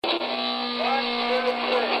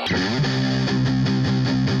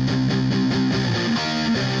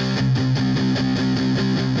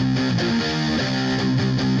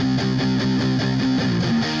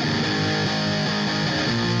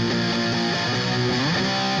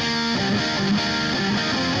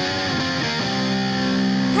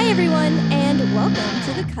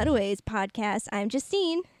the Cutaways podcast. I'm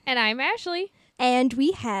Justine. And I'm Ashley. And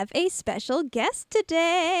we have a special guest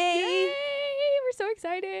today. Yay! We're so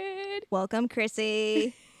excited. Welcome,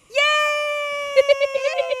 Chrissy. Yay!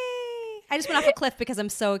 I just went off a cliff because I'm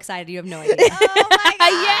so excited. You have no idea. Oh my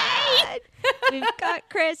God. We've got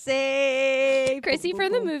Chrissy. Chrissy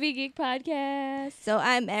from the Movie Geek podcast. So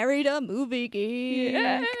I married a movie geek.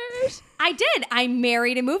 Yes. I did. I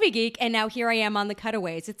married a movie geek, and now here I am on the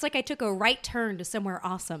Cutaways. It's like I took a right turn to somewhere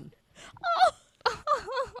awesome.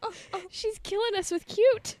 She's killing us with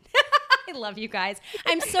cute. I love you guys.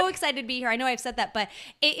 I'm so excited to be here. I know I've said that, but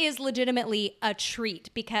it is legitimately a treat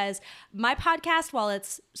because my podcast, while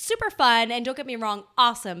it's super fun, and don't get me wrong,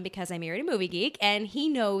 awesome because I married a movie geek and he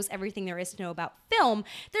knows everything there is to know about film,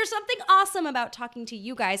 there's something awesome about talking to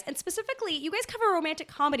you guys. And specifically, you guys cover romantic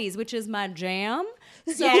comedies, which is my jam.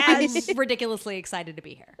 So Yes. I'm ridiculously excited to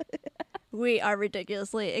be here. We are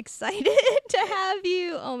ridiculously excited to have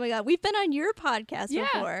you. Oh my God. We've been on your podcast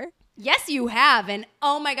before. Yes, you have. And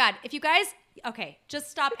oh my God, if you guys, okay, just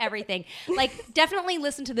stop everything. Like, definitely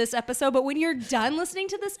listen to this episode. But when you're done listening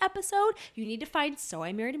to this episode, you need to find So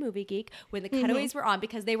I Married a Movie Geek when the Cutaways were on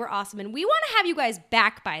because they were awesome. And we want to have you guys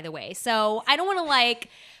back, by the way. So I don't want to like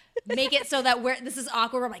make it so that this is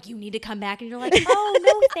awkward. I'm like, you need to come back. And you're like, oh,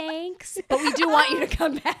 no, thanks. But we do want you to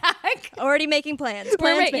come back. Already making plans.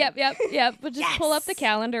 Yep. made. We'll just pull up the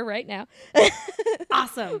calendar right now.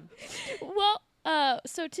 Awesome. Well,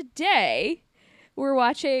 so today we're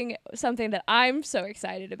watching something that I'm so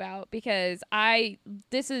excited about because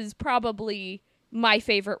this is probably my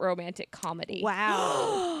favorite romantic comedy.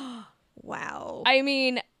 Wow. Wow. I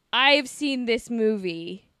mean, I've seen this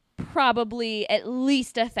movie probably at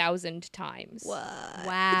least 1,000 times. What?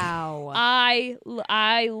 Wow.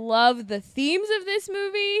 I love the themes of this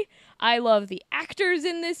movie. I love the actors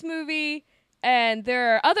in this movie. And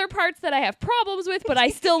there are other parts that I have problems with, but I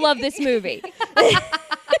still love this movie.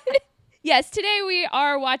 Yes, today we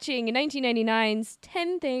are watching 1999's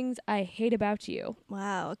 10 Things I Hate About You.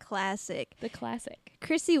 Wow, a classic. The classic.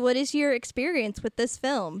 Chrissy, what is your experience with this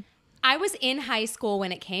film? I was in high school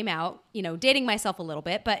when it came out, dating myself a little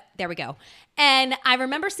bit, but there we go. And I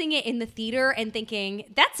remember seeing it in the theater and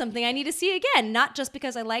thinking, that's something I need to see again. Not just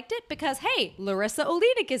because I liked it, because, hey, Larissa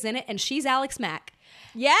Oleynik is in it and she's Alex Mack.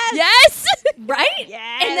 Yes. Yes! Right?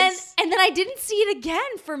 Yes. And then I didn't see it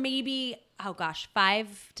again for maybe,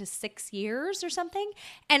 5 to 6 years or something.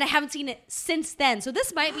 And I haven't seen it since then. So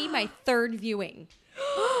this might be my third viewing.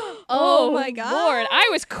 Oh my God. Lord, I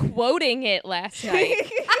was quoting it last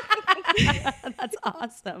night. That's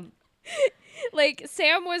awesome. Like,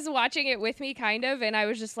 Sam was watching it with me, kind of, and I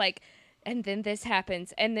was just like, and then this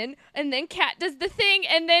happens, and then Kat does the thing,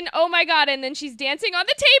 and then, oh my God, and then she's dancing on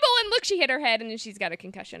the table, and look, she hit her head, and then she's got a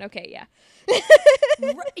concussion. Okay, yeah.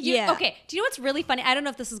 Yeah. Okay, do you know what's really funny? I don't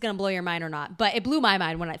know if this is going to blow your mind or not, but it blew my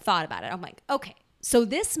mind when I thought about it. I'm like, okay. So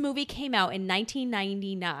this movie came out in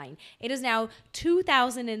 1999. It is now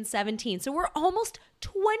 2017. So we're almost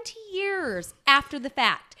 20 years after the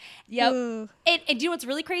fact. Yep. Ooh. And do you know what's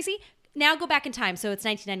really crazy? Now go back in time. So it's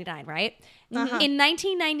 1999, right? Uh-huh. In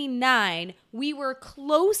 1999, we were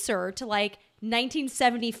closer to like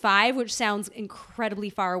 1975, which sounds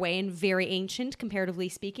incredibly far away and very ancient, comparatively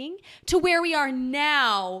speaking, to where we are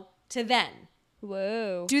now to then.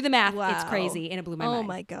 Whoa. Do the math. Wow. It's crazy. And it blew my mind. Oh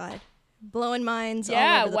my God. Blowing minds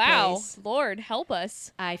Yeah, all over the wow. place. Lord, help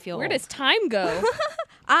us. I feel Where old. does time go?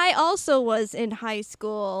 I also was in high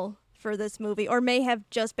school for this movie, or may have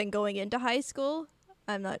just been going into high school.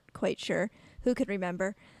 I'm not quite sure. Who could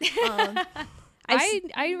remember?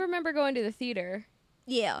 I remember going to the theater.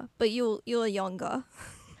 Yeah, but you're younger.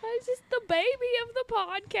 I was just the baby of the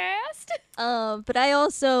podcast. But I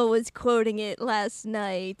also was quoting it last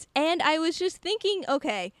night, and I was just thinking,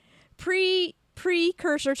 okay,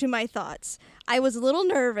 precursor to my thoughts. I was a little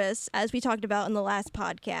nervous, as we talked about in the last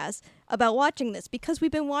podcast, about watching this because we've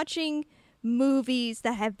been watching movies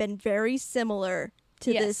that have been very similar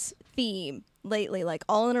to Yes. this theme lately, like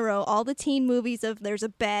all in a row, all the teen movies of there's a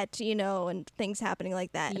bet, and things happening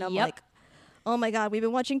like that. And I'm Yep. like, oh my God, we've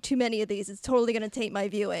been watching too many of these. It's totally going to taint my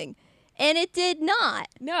viewing. And it did not.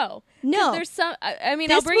 No. 'Cause No. There's some, I mean,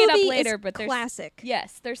 This I'll bring it up movie later, is but there's classic.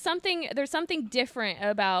 Yes, there's something different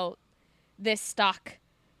about this stock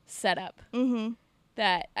setup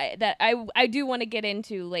that I do want to get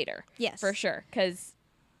into later. Yes. for sure, because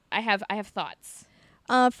I have thoughts.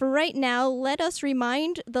 For right now, let us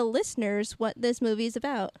remind the listeners what this movie is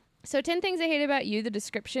about. So 10 Things I Hate About You, the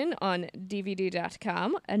description on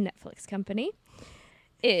DVD.com, a Netflix company,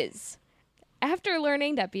 is after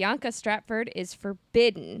learning that Bianca Stratford is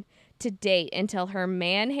forbidden to date until her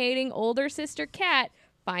man-hating older sister Kat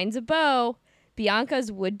finds a beau,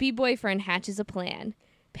 Bianca's would-be boyfriend hatches a plan.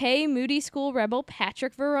 Pay moody school rebel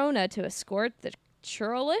Patrick Verona to escort the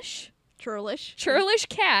churlish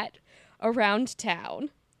cat around town.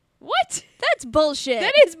 What? That's bullshit.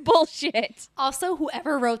 That is bullshit. Also,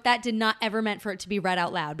 whoever wrote that did not ever meant for it to be read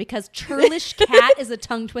out loud, because churlish cat is a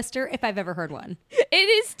tongue twister if I've ever heard one. It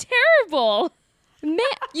is terrible.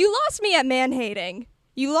 You lost me at man hating.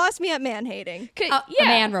 A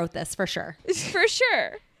man wrote this for sure. For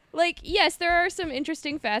sure. Like, yes, there are some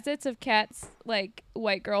interesting facets of Kat's, like,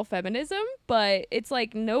 white girl feminism, but it's,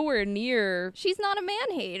 like, nowhere near... She's not a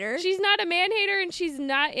man hater. She's not a man hater, and she's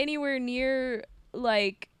not anywhere near,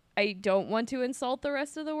 like... I don't want to insult the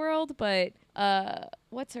rest of the world, but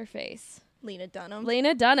what's her face? Lena Dunham.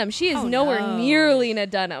 Lena Dunham. She is nowhere near Lena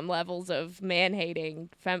Dunham levels of man-hating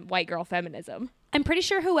white girl feminism. I'm pretty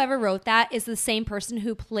sure whoever wrote that is the same person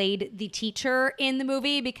who played the teacher in the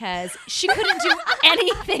movie, because she couldn't do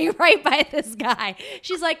anything right by this guy.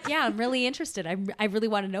 She's like, yeah, I'm really interested. I really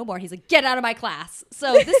want to know more. He's like, get out of my class.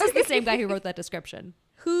 So this is the same guy who wrote that description.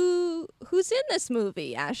 Who's in this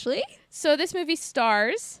movie, Ashley? So this movie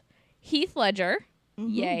stars Heath Ledger,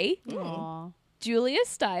 yay. Aww. Julia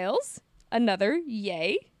Stiles, another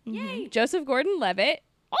yay. Yay. Joseph Gordon-Levitt,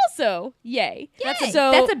 also yay. That's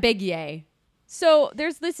a big yay. So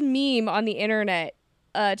there's this meme on the internet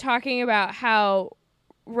talking about how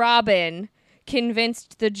Robin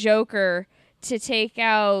convinced the Joker to take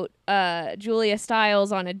out Julia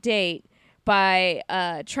Stiles on a date by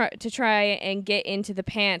try and get into the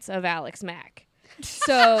pants of Alex Mack.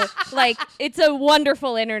 So, like, it's a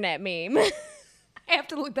wonderful internet meme. I have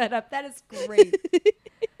to look that up. That is great.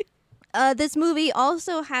 This movie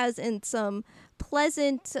also has in some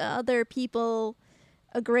pleasant other people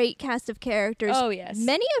a great cast of characters. Oh, yes.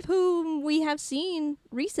 Many of whom we have seen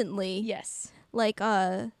recently. Yes. Like,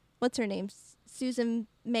 what's her name? Susan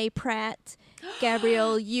May Pratt,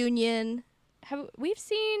 Gabrielle Union. We've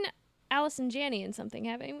seen Allison Janney in something,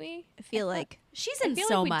 haven't we? I feel like she's in feel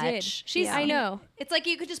so like we much. did. She's I know. It's like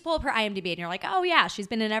you could just pull up her IMDb and you're like, oh yeah, she's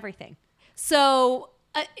been in everything. So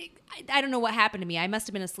I don't know what happened to me. I must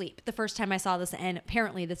have been asleep the first time I saw this, and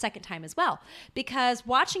apparently the second time as well. Because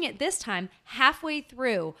watching it this time, halfway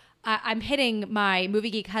through, I'm hitting my movie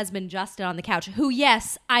geek husband Justin on the couch, who,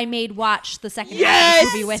 yes, I made watch the second half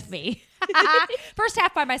of the movie with me. First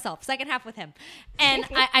half by myself, second half with him. And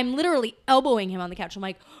I'm literally elbowing him on the couch. I'm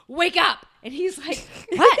like, wake up. And he's like,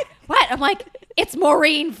 what? What? I'm like, it's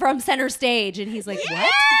Maureen from Center Stage. And he's like,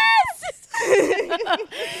 what?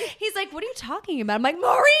 He's like, what are you talking about? I'm like,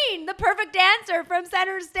 Maureen, the perfect dancer from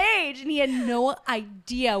Center Stage. And he had no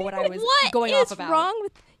idea what I was going off about. What is wrong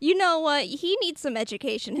with... You know what? He needs some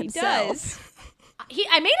education himself. He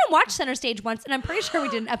does. I made him watch Center Stage once, and I'm pretty sure we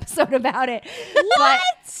did an episode about it.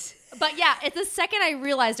 What? But yeah, at the second I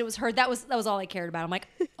realized it was her, that was all I cared about. I'm like,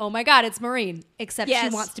 oh my God, it's Maureen. Except Yes.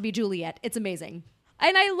 she wants to be Juliet. It's amazing.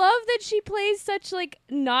 And I love that she plays such, like,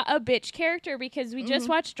 not a bitch character, because we just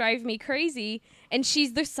watched Drive Me Crazy, and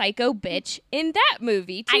she's the psycho bitch in that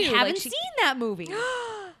movie, too. I haven't seen that movie.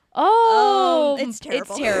 Oh, it's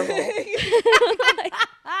terrible. It's terrible.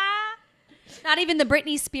 Not even the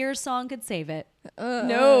Britney Spears song could save it.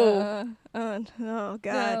 No. Oh, God.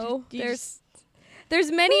 No. There's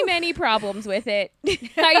many problems with it.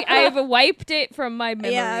 I have wiped it from my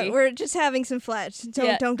memory. Yeah, we're just having some flash.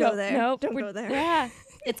 Don't go there. Nope, Don't go there. Yeah.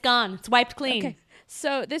 It's gone. It's wiped clean. Okay.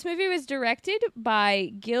 So this movie was directed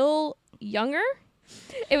by Gil Younger.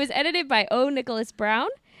 It was edited by O. Nicholas Brown.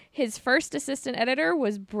 His first assistant editor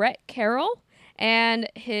was Brett Carroll, and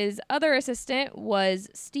his other assistant was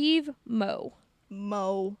Steve Moe.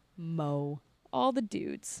 Mo. All the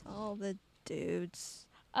dudes. All the dudes.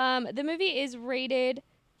 The movie is rated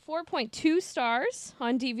 4.2 stars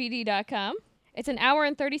on DVD.com. It's an hour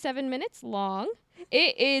and 37 minutes long.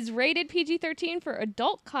 It is rated PG-13 for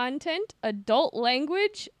adult content, adult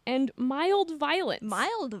language, and mild violence.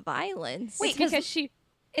 Mild violence. Wait, because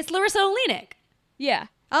it's Larissa Olenek. Yeah.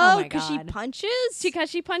 Oh Oh, my because she God. punches? Because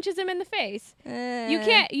she punches him in the face. You You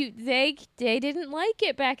can't. They didn't like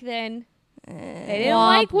it back then. They didn't Womp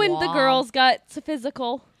like when the womp. girls got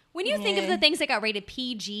physical. When you think of Yeah. the things that got rated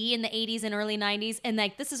PG in the 80s and early 90s, and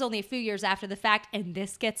like this is only a few years after the fact, and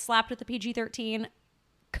this gets slapped with the PG-13,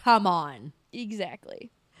 come on.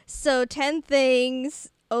 Exactly. So 10 Things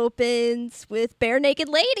opens with bare naked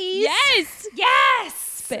ladies. Yes.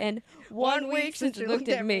 Yes! Been 1 week since you looked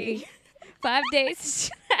at me. 5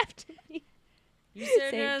 days after me.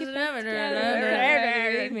 Chrissy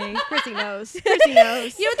knows. Chrissy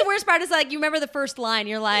knows. You know what the worst part is? Like, you remember the first line.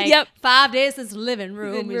 You're like, Yep. 5 days since living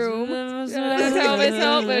room.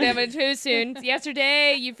 Too soon.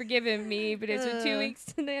 Yesterday, you've forgiven me, but it's been 2 weeks.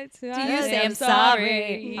 To you say I'm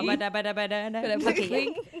sorry.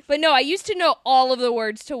 But no, I used to know all of the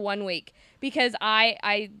words to 1 week because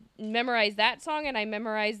I memorized that song and I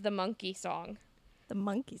memorized the monkey song. The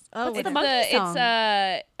monkeys. Oh, What's the monkey song?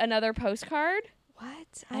 It's another postcard.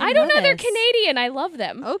 what? I don't know. They're this. Canadian. I love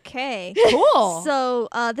them. Okay. Cool. So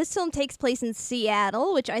this film takes place in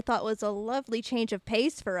Seattle, which I thought was a lovely change of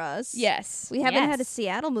pace for us. Yes. We haven't had a Yes.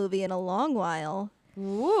 Seattle movie in a long while.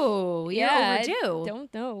 Ooh, you're I overdue.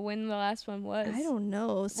 don't know when the last one was. I don't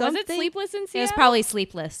know. Was it Something- Sleepless in It Seattle? was probably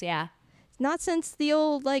Sleepless, yeah. Not since the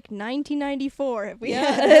old, 1994. Have we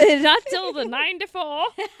had Yeah. Not till the 9 to 4.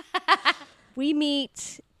 We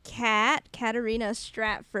meet Katarina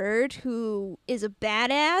Stratford, who is a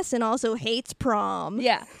badass and also hates prom.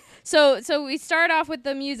 Yeah. So we start off with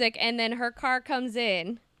the music, and then her car comes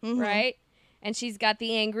in, right? And she's got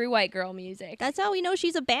the angry white girl music. That's how we know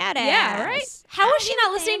she's a badass. Yeah, right? How was she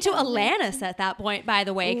not listening to Alanis at that point, by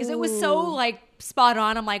the way? Because it was so, spot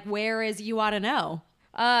on. I'm like, where is You Oughta Know?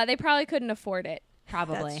 They probably couldn't afford it.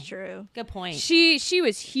 Probably. That's true. Good point. She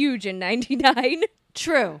was huge in '99.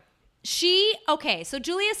 True. So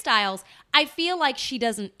Julia Stiles, I feel like she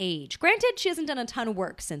doesn't age. Granted, she hasn't done a ton of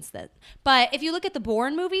work since then. But if you look at the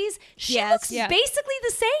Bourne movies, she Yes. looks Yeah. basically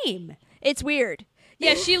the same. It's weird.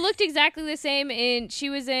 Yeah, she looked exactly the same she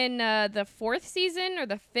was in the 4th season or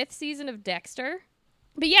the 5th season of Dexter.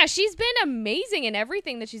 But yeah, she's been amazing in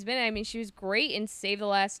everything that she's been in. I mean, she was great in Save the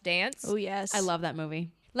Last Dance. Oh, yes. I love that movie.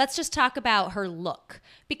 Let's just talk about her look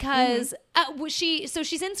because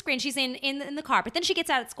she's in screen, she's in the car, but then she gets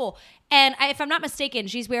out at school, and if I'm not mistaken,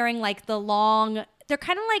 she's wearing the long. They're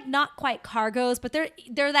kind of not quite cargos, but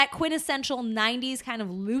they're that quintessential '90s kind of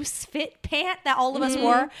loose fit pant that all of us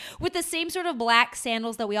wore, with the same sort of black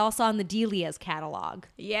sandals that we all saw in the Delia's catalog.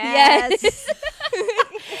 Yes.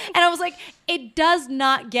 And I was like, it does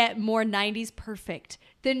not get more '90s perfect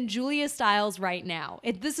than Julia Stiles right now.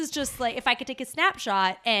 This is just if I could take a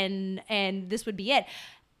snapshot and this would be it.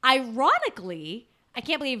 Ironically, I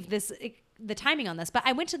can't believe the timing on this, but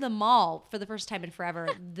I went to the mall for the first time in forever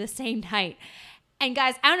the same night. And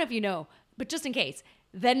guys, I don't know if you know, but just in case,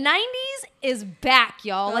 the 90s is back,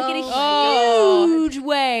 y'all, in a huge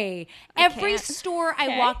way. Every can't. store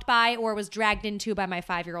I walked by or was dragged into by my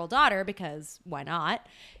 5-year-old daughter, because why not,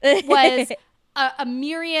 was a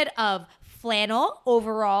myriad of flannel,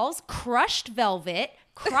 overalls, crushed velvet,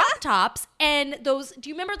 crop tops, and those, do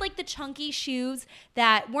you remember the chunky shoes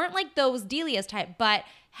that weren't those Delia's type, but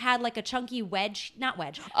had a chunky wedge, not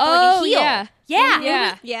wedge, but a heel. Yeah.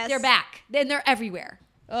 Yeah. Yes. They're back. And they're everywhere.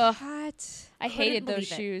 Ugh, What? I hated those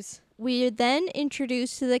believe it. shoes. We are then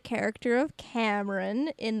introduced to the character of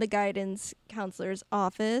Cameron in the guidance counselor's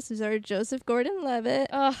office, who's our Joseph Gordon-Levitt.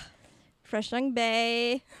 Ugh, Fresh Young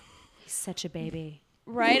Bae. He's such a baby.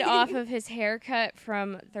 right off of his haircut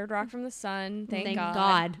from Third Rock from the Sun. Thank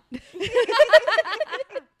God.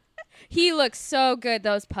 He looks so good.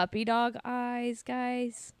 Those puppy dog eyes,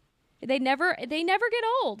 guys. They never get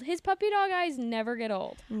old. His puppy dog eyes never get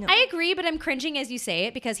old. No. I agree, but I'm cringing as you say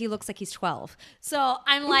it because he looks like he's 12. So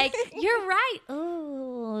I'm like, you're right.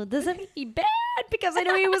 Oh, does that make me bad? Because I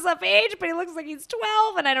know he was of age, but he looks like he's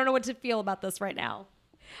 12, and I don't know what to feel about this right now.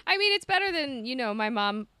 I mean, it's better than, my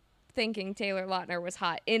mom thinking Taylor Lautner was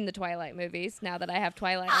hot in the Twilight movies, now that I have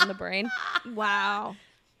Twilight on the brain. Wow.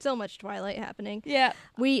 So much Twilight happening. Yeah.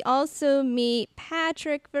 We also meet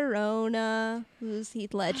Patrick Verona, who's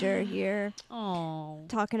Heath Ledger here, Oh.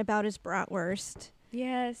 talking about his bratwurst.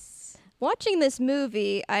 Yes. Watching this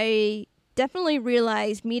movie, I definitely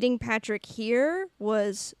realized meeting Patrick here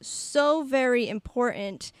was so very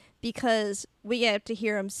important because we get to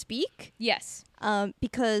hear him speak. Yes.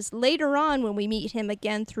 Because later on, when we meet him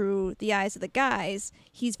again through the eyes of the guys,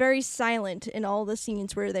 he's very silent in all the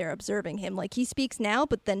scenes where they're observing him. He speaks now,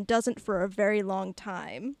 but then doesn't for a very long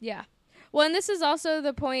time. Yeah. Well, and this is also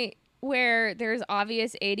the point where there's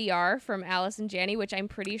obvious ADR from Alice and Janney, which I'm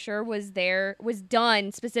pretty sure was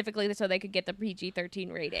done specifically so they could get the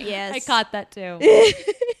PG-13 rating. Yes. I caught that too.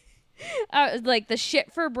 The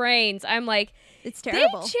shit for brains. I'm like, It's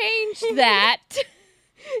terrible. they changed that.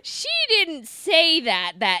 She didn't say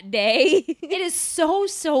that day. It is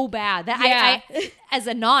so bad that Yeah. I as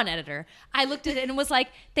a non-editor, I looked at it and was like,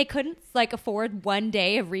 they couldn't afford one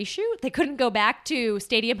day of reshoot. They couldn't go back to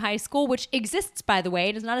Stadium High School, which exists, by the way.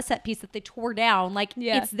 It is not a set piece that they tore down.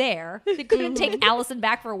 Yeah. It's there. They couldn't take Allison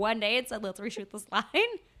back for one day and said, let's reshoot this line.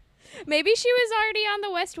 Maybe she was already on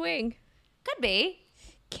the West Wing. Could be.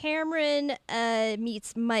 Cameron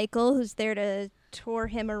meets Michael, who's there to tour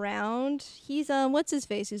him around. He's what's his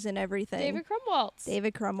face? Who's in everything? David Krumholtz.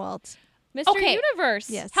 David Krumholtz. Mr. Okay. Universe.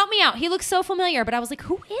 Yes. Help me out. He looks so familiar, but I was like,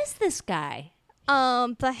 who is this guy?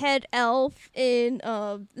 The head elf in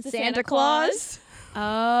Santa Santa Claus.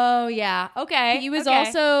 Oh, yeah. Okay. He was okay.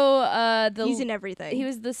 also He's in everything. he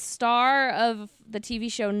was the star of the TV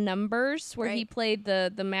show Numbers, where he Right. played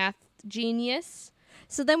the math genius.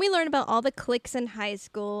 So then we learn about all the cliques in high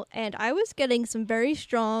school, and I was getting some very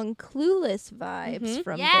strong Clueless vibes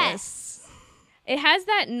from Yes. this. It has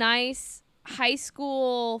that nice high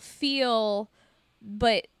school feel,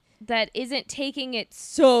 but that isn't taking it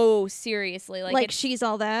so seriously. Like it's, she's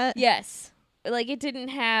all that. yes. Like it didn't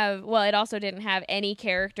have, well, it also didn't have any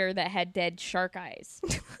character that had dead shark eyes.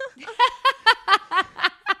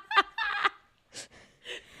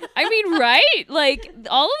 I mean, right? Like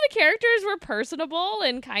all of the characters were personable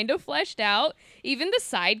and kind of fleshed out. Even the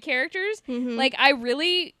side characters. Like I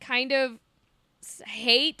really kind of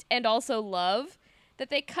hate and also love that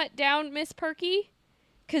they cut down Miss Perky.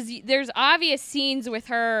 Because there's obvious scenes with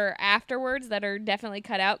her afterwards that are definitely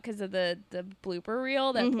cut out because of the blooper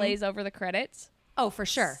reel that plays over the credits. Oh, for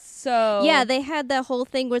sure. So Yeah, they had that whole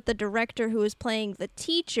thing with the director who was playing the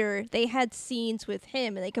teacher. They had scenes with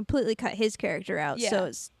him, and they completely cut his character out. Yeah. So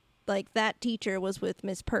it's like that teacher was with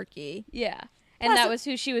Miss Perky. yeah, and Plus that it- was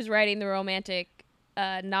who she was writing the romantic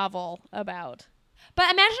novel about.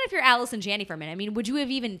 But imagine if you're Alice and Janney for a minute. I mean, would you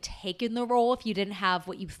have even taken the role if you didn't have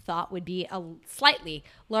what you thought would be a slightly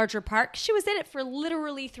larger part? 'Cause she was in it for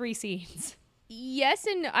literally 3 scenes. Yes,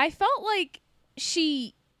 and I felt like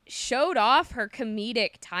she showed off her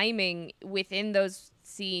comedic timing within those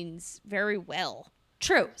scenes very well.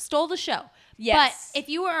 True, stole the show. Yes. But if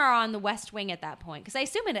you were on the West Wing at that point, because I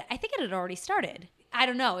think it had already started. I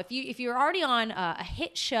don't know if you're already on a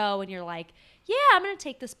hit show and you're like, yeah, I'm gonna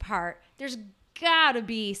take this part. There's gotta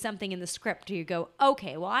be something in the script where you go,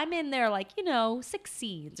 okay, well, I'm in there 6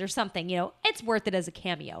 scenes or something. It's worth it as a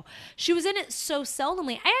cameo. She was in it so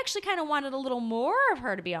seldomly. I actually kind of wanted a little more of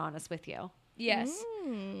her, to be honest with you. Yes,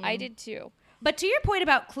 I did too. But to your point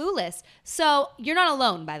about Clueless, so you're not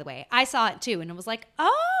alone, by the way. I saw it too, and it was like,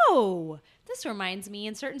 oh, this reminds me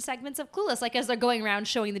in certain segments of Clueless, like as they're going around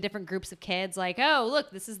showing the different groups of kids, like, oh,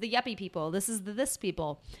 look, this is the yuppie people, this is the this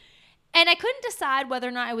people. And I couldn't decide whether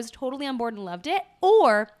or not I was totally on board and loved it,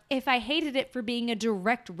 or if I hated it for being a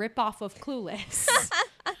direct ripoff of Clueless.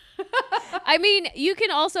 I mean, you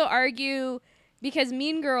can also argue because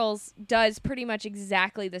Mean Girls does pretty much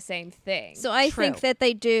exactly the same thing. So I True. think that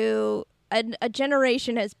they do. A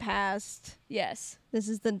generation has passed. yes, This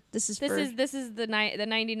is this is the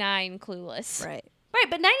 99 Clueless. right. Right,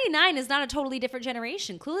 but 99 is not a totally different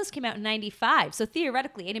generation. Clueless came out in 95. So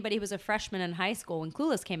theoretically, anybody who was a freshman in high school when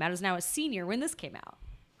Clueless came out is now a senior when this came out.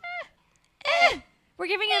 We're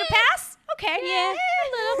giving it a pass? Okay. Yeah,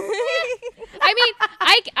 I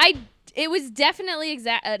mean, it was definitely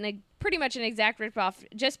pretty much an exact ripoff,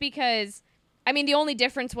 just because. I mean, the only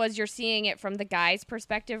difference was you're seeing it from the guy's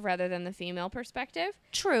perspective rather than the female perspective.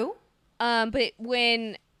 True. But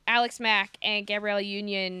when Alex Mack and Gabrielle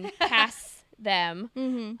Union pass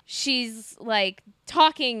them, she's like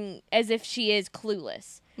talking as if she is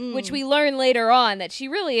clueless, which we learn later on that she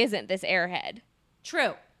really isn't this airhead.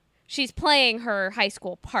 True. She's playing her high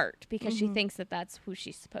school part because she thinks that that's who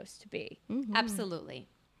she's supposed to be. Absolutely.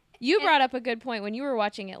 You brought up a good point when you were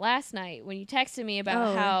watching it last night when you texted me about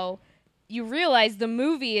Oh. how you realize the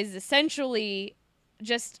movie is essentially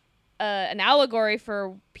just an allegory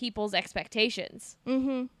for people's expectations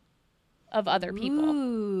of other people.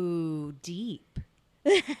 Ooh, deep.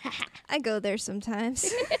 I go there sometimes,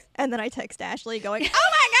 and then I text Ashley going, "Oh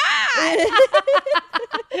my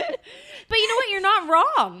god!" But you know what? You're not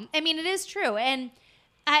wrong. I mean, it is true. And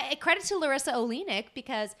credit to Larissa Olenek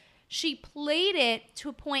because she played it to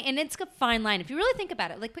a point, and it's a fine line. If you really think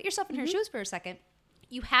about it, like put yourself in her shoes for a second.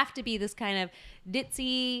 You have to be this kind of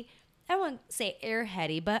ditzy, I won't say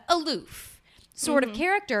airheady, but aloof sort of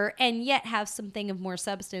character, and yet have something of more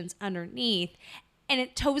substance underneath. And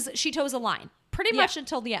she toes a line pretty much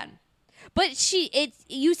until the end. But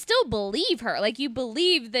you still believe her. Like, you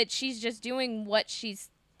believe that she's just doing what she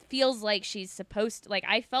feels like she's supposed to. Like,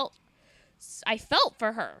 I felt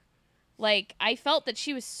for her. Like, I felt that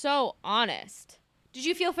she was so honest. Did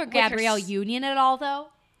you feel for her Gabrielle Union at all, though?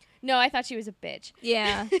 No, I thought she was a bitch.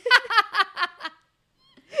 Yeah.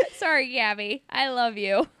 Sorry, Gabby. I love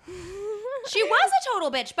you. She was a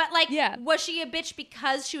total bitch, but like, Yeah. was she a bitch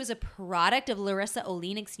because she was a product of Larissa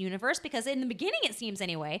Oleynik's universe? Because in the beginning, it seems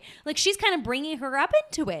anyway, like she's kind of bringing her up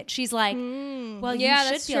into it. She's like, well, Yeah, you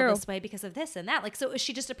should that's feel true. this way because of this and that. Like, so is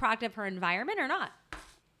she just a product of her environment or not?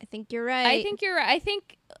 I think you're right. I think you're right. I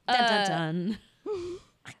think Dun, dun, dun.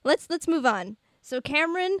 Let's move on. So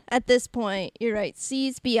Cameron, at this point, you're right,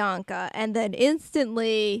 sees Bianca and then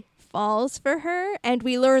instantly falls for her, and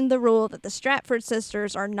we learn the rule that the Stratford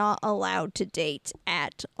sisters are not allowed to date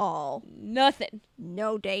at all. nothing.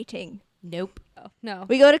 No dating. Nope. Oh, no.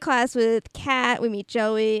 We go to class with Kat, we meet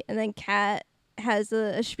Joey, and then Kat has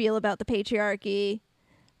a spiel about the patriarchy.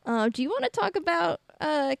 Do you want to talk about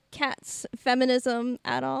Kat's feminism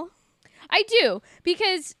at all? I do,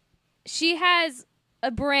 because she has a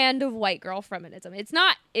brand of white girl feminism.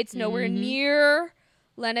 It's nowhere near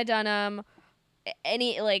Lena Dunham.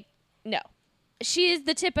 No. She is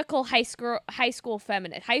the typical high school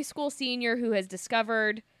feminist, high school senior who has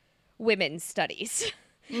discovered women's studies.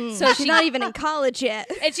 So she's not even in college yet.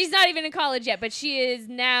 And she's not even in college yet, but she is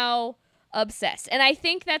now obsessed. And I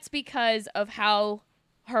think that's because of how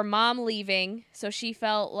her mom leaving. So she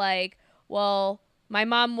felt like, well, my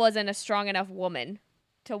mom wasn't a strong enough woman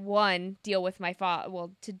to deal with my father.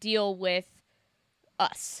 Well, to deal with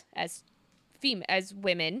us as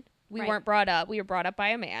women. We Right. weren't brought up. We were brought up by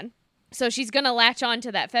a man. So she's going to latch on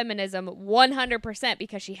to that feminism 100%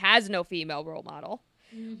 because she has no female role model.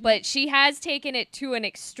 But she has taken it to an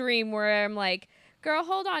extreme where I'm like, girl,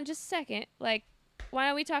 hold on just a second. Like, why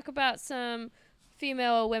don't we talk about some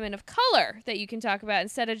female women of color that you can talk about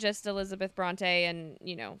instead of just Elizabeth Bronte and,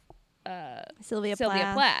 Sylvia Sylvia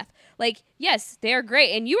Plath. Plath. Like, yes, they're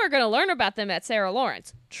great. And you are going to learn about them at Sarah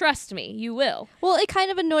Lawrence. Trust me, you will. Well, it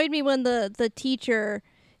kind of annoyed me when the teacher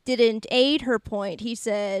didn't aid her point. He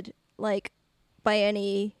said, like, by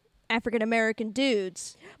any African American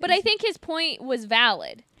dudes. But I think his point was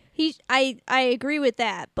valid. I agree with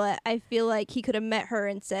that, but I feel like he could have met her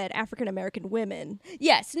and said African American women.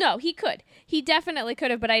 Yes, no, he could. He definitely could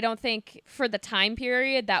have, but I don't think for the time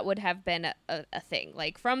period that would have been a thing.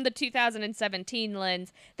 Like, from the 2017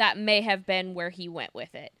 lens, that may have been where he went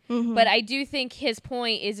with it. But I do think his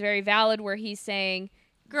point is very valid where he's saying,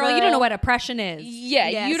 Girl, you don't know what oppression is. Yeah,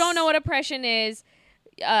 Yes. you don't know what oppression is.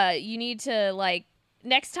 You need to, like,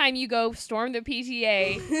 next time you go storm the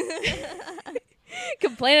PTA,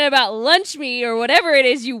 complaining about lunch meat or whatever it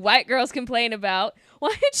is you white girls complain about,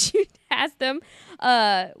 why don't you ask them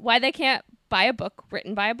why they can't buy a book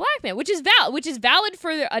written by a black man, which is valid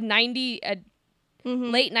for a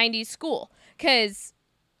late 90s school, because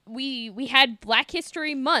we had Black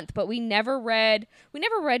History Month, but we never read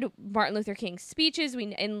Martin Luther King's speeches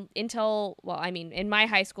until in my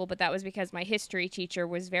high school, but that was because my history teacher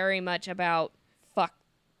was very much about fuck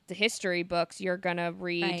the history books, you're gonna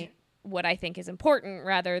read Right. what I think is important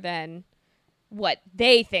rather than what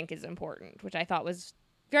they think is important, which I thought was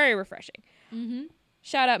very refreshing.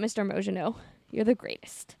 Shout out Mr. Mojino. You're the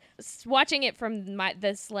greatest. Watching it from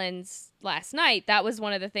this lens last night, that was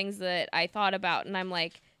one of the things that I thought about, and I'm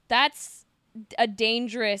like, that's a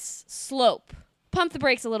dangerous slope. Pump the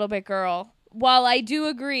brakes a little bit, girl. While I do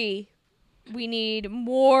agree we need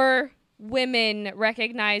more women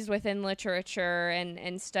recognized within literature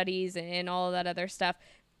and studies and all of that other stuff,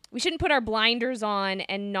 we shouldn't put our blinders on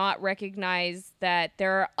and not recognize that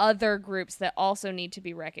there are other groups that also need to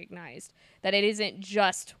be recognized, that it isn't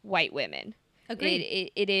just white women.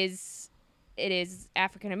 Agreed. It is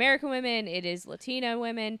African American women, it is Latina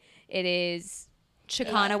women, it is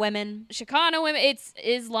Chicana women. Chicana women, it's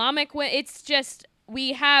Islamic women. It's just,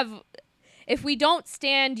 if we don't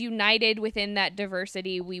stand united within that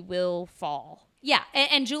diversity, we will fall. Yeah,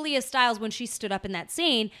 and Julia Stiles, when she stood up in that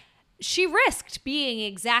scene, she risked being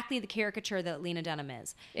exactly the caricature that Lena Dunham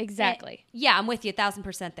is. Exactly. Yeah, I'm with you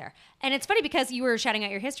 1,000% there. And it's funny because you were shouting out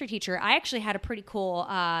your history teacher. I actually had a pretty cool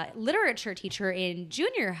literature teacher in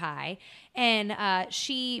junior high, and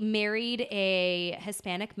she married a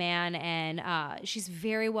Hispanic man, and she's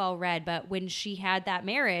very well read. But when she had that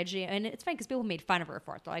marriage, and it's funny because people made fun of her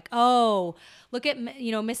for it. They're like, "Oh, look at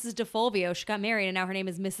Mrs. DeFulvio. She got married, and now her name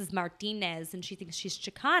is Mrs. Martinez, and she thinks she's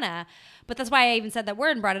Chicana." But that's why I even said that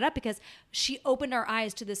word and brought it up, because she opened our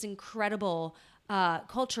eyes to this incredible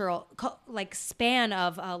cultural span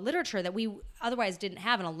of literature that we otherwise didn't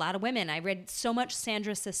have, and a lot of women. I read so much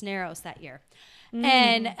Sandra Cisneros that year.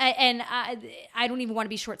 And I don't even want to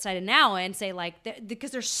be short-sighted now and say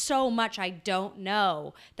because there's so much I don't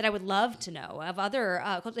know that I would love to know of other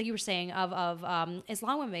like you were saying of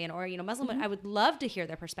Islam women or Muslim women. I would love to hear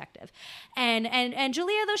their perspective. And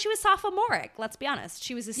Julia, though she was sophomoric, let's be honest,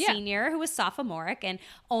 she was a senior who was sophomoric and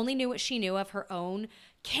only knew what she knew of her own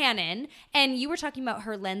canon. And you were talking about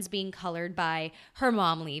her lens being colored by her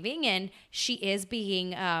mom leaving, and she is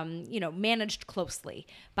being, managed closely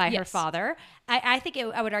by her Yes. father. I think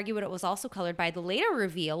I would argue it was also colored by the later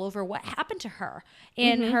reveal over what happened to her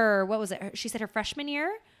in her, what was it? She said her freshman year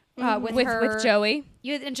with Joey.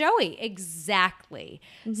 You and Joey, exactly.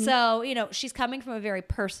 So, she's coming from a very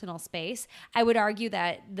personal space. I would argue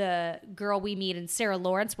that the girl we meet in Sarah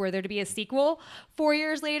Lawrence, were there to be a sequel 4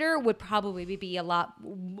 years later, would probably be a lot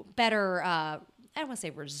better. I don't want to say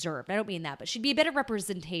reserved. I don't mean that, but she'd be a better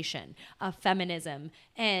representation of feminism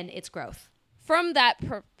and its growth. From that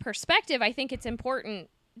perspective, I think it's important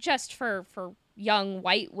just for young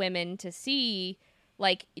white women to see,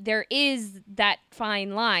 like, there is that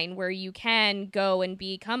fine line where you can go and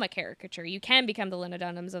become a caricature. You can become the Lena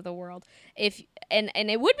Dunhams of the world. And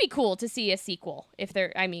it would be cool to see a sequel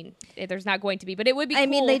there's not going to be, but it would be cool. I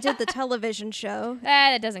mean, they did the television show.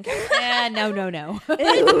 That doesn't count. No.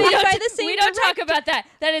 It's made by the same We don't talk about that.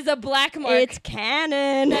 That is a black mark. It's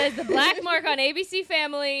canon. That is the black mark on ABC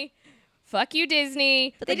Family. Fuck you,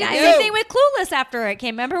 Disney. But they did the same thing with Clueless after it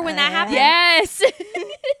came. Remember when that happened? Yes.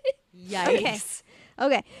 Yikes.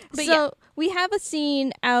 Okay, But so we have a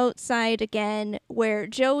scene outside again where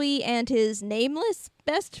Joey and his nameless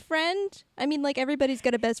best friend. I mean, like, everybody's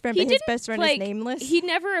got a best friend, but his best friend is nameless. He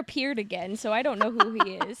never appeared again, so I don't know who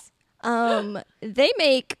he is. They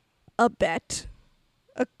make a bet,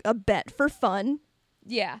 a bet for fun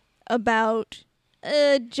Yeah. about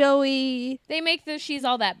Joey They make the she's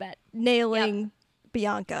all that bet. nailing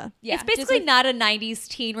Bianca. Yeah. It's basically not a 90s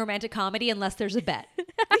teen romantic comedy unless there's a bet.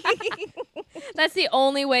 that's the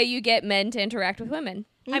only way you get men to interact with women.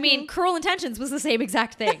 I mean, Cruel Intentions was the same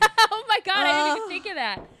exact thing. Oh my god, I didn't even think of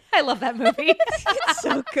that. I love that movie. It's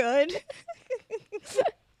so good.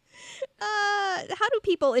 How do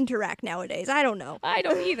people interact nowadays? I don't know. I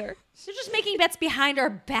don't either. They're just making bets behind our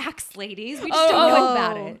backs, ladies. We just don't know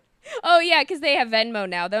about it. Oh yeah, because they have Venmo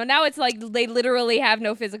now, though. Now it's like they literally have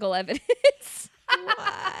no physical evidence.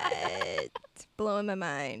 What? Blowing my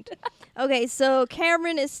mind. Okay, so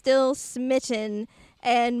Cameron is still smitten,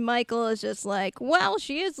 and Michael is just like, well,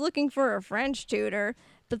 she is looking for a French tutor.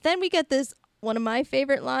 But then we get this, one of my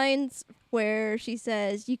favorite lines, where she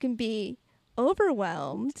says, you can be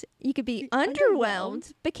overwhelmed, you could be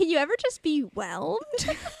underwhelmed, but can you ever just be whelmed?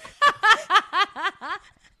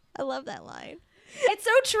 I love that line. It's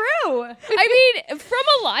so true. I mean, from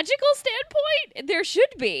a logical standpoint, there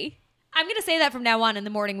should be. I'm going to say that from now on in the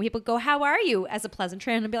morning when people go, how are you? As a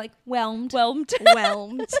pleasantry. And I'll be like, whelmed. Whelmed.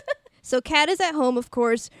 Whelmed. So Kat is at home, of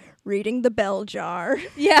course, reading the bell jar.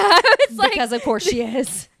 Yeah, it's like Because of course she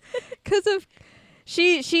is. Because of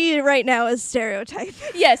she right now is stereotype.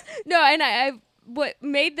 yes, no, and I what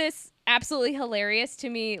made this absolutely hilarious to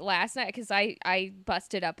me last night because I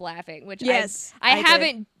busted up laughing, which Yes, I I did.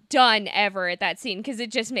 haven't done ever at that scene because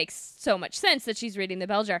it just makes so much sense that she's reading the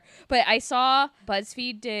bell jar. But I saw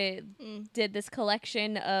BuzzFeed did this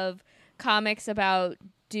collection of comics about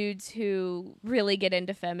dudes who really get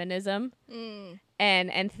into feminism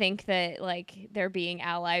and think that like they're being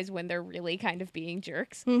allies when they're really kind of being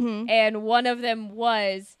jerks. And one of them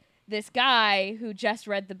was this guy who just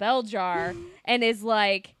read the bell jar and is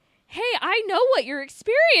like, hey, I know what your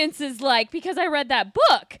experience is like because I read that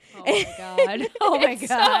book. Oh my God. Oh my And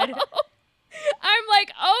God. so, I'm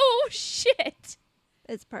like, oh shit.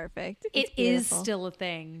 It's perfect. It It's is beautiful. still a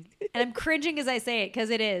thing. And I'm cringing as I say it because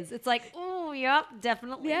it is. It's like, oh, yep,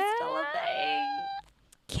 definitely still a thing.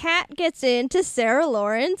 Kat gets into Sarah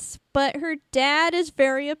Lawrence, but her dad is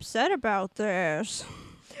very upset about this.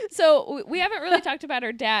 So we haven't really talked about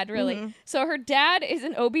her dad, really. So her dad is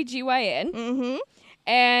an OBGYN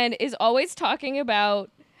and is always talking about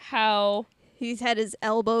how He's had his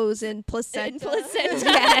elbows in placenta.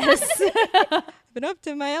 Yes. Been up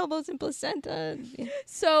to my elbows in placenta.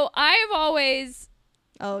 So I've always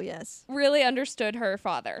Oh, yes. really understood her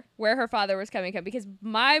father, where her father was coming from, because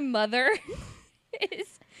my mother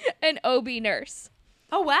is an OB nurse.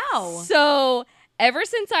 Oh, wow. So ever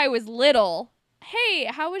since I was little, hey,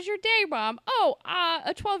 how was your day, Mom? Oh,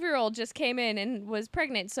 a 12-year-old just came in and was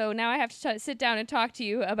pregnant, so now I have to sit down and talk to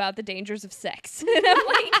you about the dangers of sex. And I'm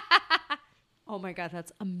like, Oh my God,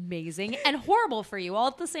 that's amazing and horrible for you all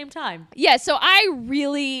at the same time. yeah, so I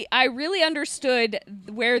really understood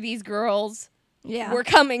where these girls Yeah. were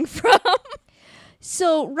coming from.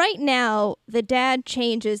 So right now, the dad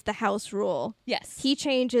changes the house rule. Yes. He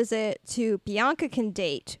changes it to Bianca can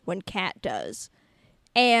date when Kat does.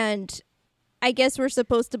 And I guess we're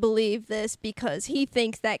supposed to believe this because he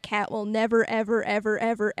thinks that Kat will never, ever, ever,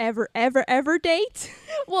 ever, ever, ever, ever date.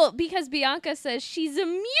 Well, because Bianca says she's a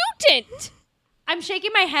mutant. I'm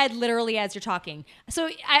shaking my head literally as you're talking. So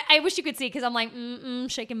I wish you could see because I'm like,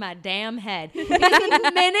 shaking my damn head. Because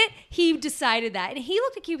the minute he decided that, and he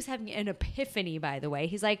looked like he was having an epiphany, by the way.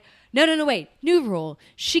 He's like, no, wait. New rule.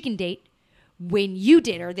 She can date when you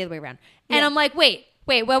date her, the other way around. And I'm like, wait,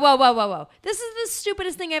 whoa. This is the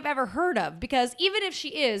stupidest thing I've ever heard of. Because even if she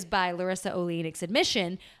is, by Larissa Oleynik's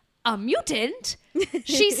admission, a mutant,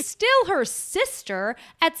 she's still her sister.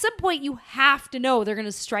 At some point, you have to know they're going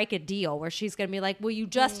to strike a deal where she's going to be like, will you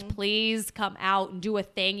just please come out and do a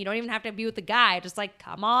thing? You don't even have to be with the guy. Just like,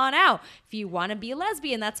 come on out. If you want to be a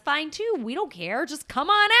lesbian, that's fine too. We don't care. Just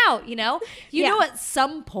come on out, you know? You know, at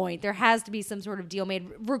some point, there has to be some sort of deal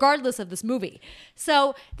made, regardless of this movie.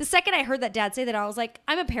 So the second I heard that dad say that, I was like,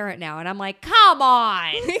 I'm a parent now. And I'm like, come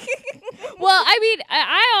on. Well, I mean,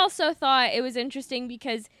 I also thought it was interesting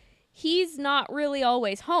because he's not really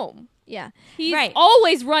always home. Yeah. He's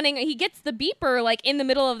always running. He gets the beeper like in the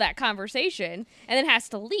middle of that conversation and then has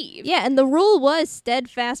to leave. Yeah, and the rule was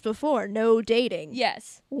steadfast before, no dating.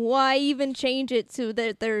 Yes. Why even change it so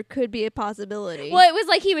that there could be a possibility? Well, it was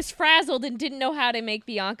like he was frazzled and didn't know how to make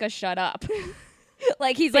Bianca shut up.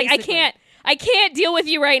 Like he's Basically. like, I can't deal with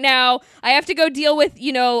you right now. I have to go deal with,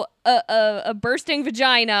 you know, a bursting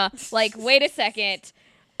vagina. Like, wait a second.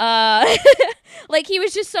 Like he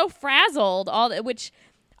was just so frazzled, which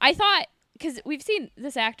I thought, because we've seen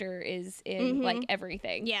this actor is in like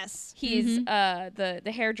everything. Yes. He's the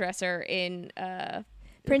hairdresser in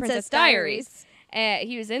Princess Diaries.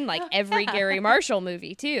 He was in like every Gary Marshall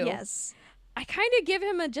movie too. Yes. I kind of give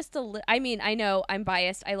him I mean, I know I'm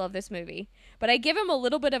biased. I love this movie, but I give him a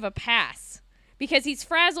little bit of a pass because he's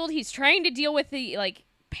frazzled. He's trying to deal with the like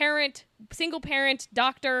single parent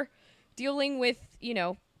doctor dealing with, you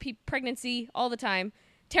know, pregnancy all the time,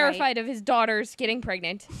 terrified of his daughters getting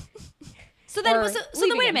pregnant. So then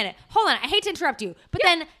wait a minute. Hold on. I hate to interrupt you, but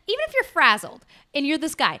then even if you're frazzled and you're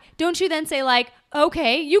this guy, don't you then say like,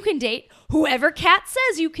 okay, you can date whoever Kat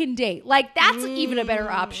says you can date? Like that's even a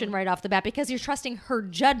better option right off the bat because you're trusting her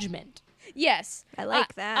judgment. Yes. I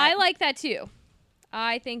like that. I like that too.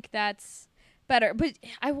 I think that's better. But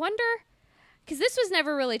I wonder, because this was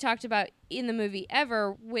never really talked about in the movie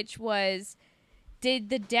ever, which was, did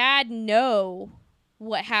the dad know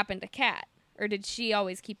what happened to Kat? Or did she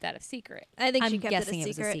always keep that a secret? I think I'm she kept guessing it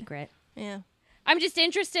was a secret. Yeah. I'm just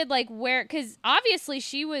interested, like, where, because obviously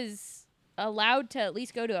she was allowed to at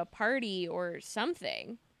least go to a party or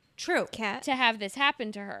something. True. Kat. To have this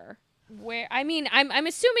happen to her. Where, I mean, I'm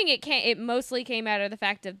assuming it mostly came out of the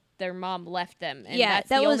fact that their mom left them. And Yeah, that's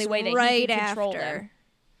that the was only way that right he could control after. them.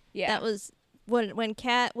 Yeah. That was when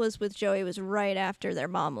Kat was with Joey, was right after their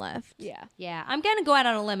mom left. Yeah. Yeah. I'm going to go out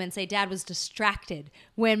on a limb and say dad was distracted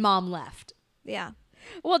when mom left. Yeah.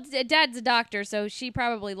 Well, dad's a doctor, so she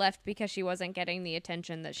probably left because she wasn't getting the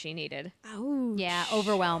attention that she needed. Oh. Yeah.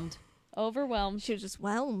 Overwhelmed. Overwhelmed. She was just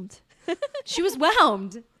whelmed. She was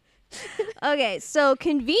whelmed. Okay, so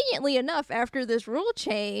conveniently enough, after this rule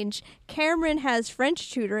change, Cameron has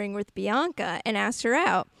French tutoring with Bianca and asks her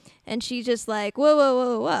out. And she's just like,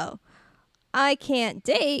 whoa. I can't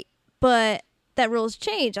date, but that rule's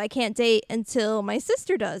changed. I can't date until my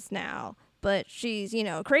sister does now. But she's, you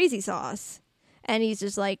know, crazy sauce. And he's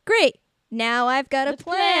just like, great, now I've got a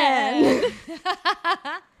plan.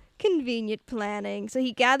 Convenient planning. So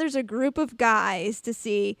he gathers a group of guys to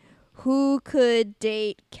see who could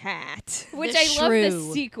date Kat. Which The I love this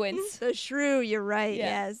shrew. sequence. The shrew, you're right,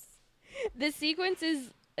 Yeah. yes. This sequence is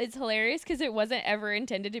hilarious because it wasn't ever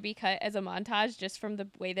intended to be cut as a montage just from the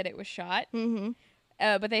way that it was shot. Mm-hmm.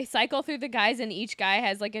 But they cycle through the guys and each guy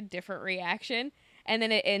has like a different reaction. And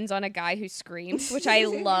then it ends on a guy who screams, which I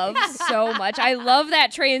love so much. I love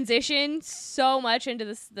that transition so much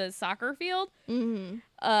into the soccer field. Mm-hmm.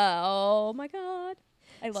 Oh my God.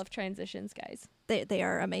 I love transitions, guys. They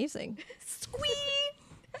are amazing. Squee!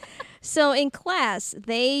 So in class,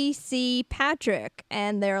 they see Patrick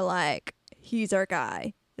and they're like, he's our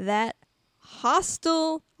guy. That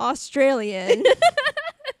hostile Australian.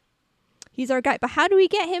 He's our guy. But how do we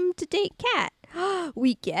get him to date Kat?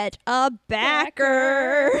 We get a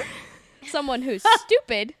backer. Someone who's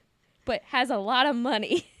stupid, but has a lot of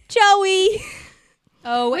money. Joey.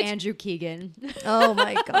 Oh, Andrew Keegan. Oh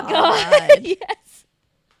my God. Yes.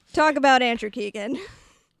 Talk about Andrew Keegan.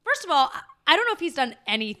 First of all, I don't know if he's done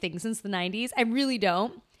anything since the 90s. I really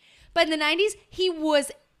don't. But in the 90s, he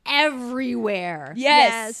was everywhere.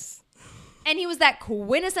 Yes. And he was that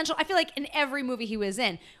quintessential. I feel like in every movie he was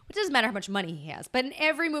in, which doesn't matter how much money he has, but in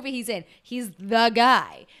every movie he's in, he's the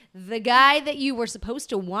guy. The guy that you were supposed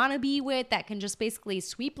to want to be with that can just basically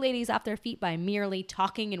sweep ladies off their feet by merely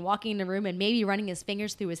talking and walking in the room and maybe running his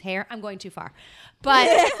fingers through his hair. I'm going too far. But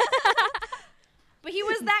he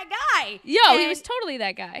was that guy. Yo, he And- was totally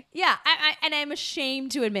that guy. Yeah, and I'm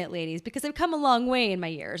ashamed to admit, ladies, because I've come a long way in my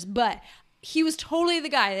years, but he was totally the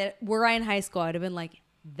guy that were I in high school, I'd have been like,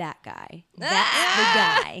 that guy. That's the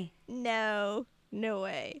guy. No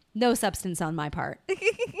way. No substance on my part.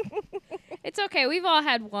 It's okay. We've all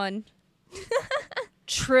had one.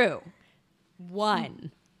 True.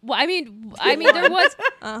 One. Well, I mean,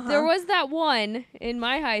 there was that one in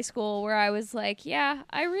my high school where I was like, yeah,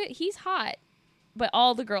 he's hot, but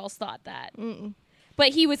all the girls thought that. But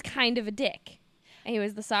he was kind of a dick, and he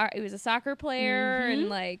was a soccer player, and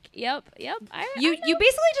like, yep. You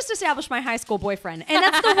basically just established my high school boyfriend, and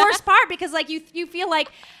that's the worst part because like you feel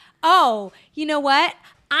like, oh, you know what?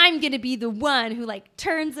 I'm gonna be the one who like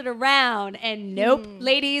turns it around, and nope,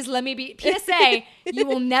 ladies, let me be PSA. You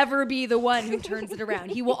will never be the one who turns it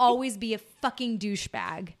around. He will always be a fucking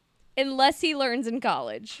douchebag. unless he learns in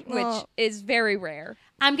college, which is very rare.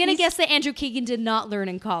 I'm gonna guess that Andrew Keegan did not learn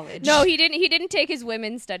in college. No, he didn't. He didn't take his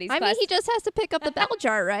women's studies I class. mean, he just has to pick up the bell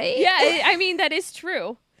jar, right? Yeah, I mean that is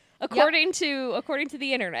true, according to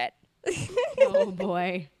the internet. Oh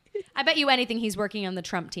boy. I bet you anything he's working on the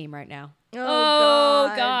Trump team right now.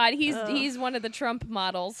 Oh God, he's one of the Trump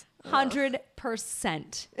models.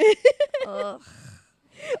 100%. Ugh.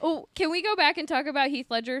 Oh, can we go back and talk about Heath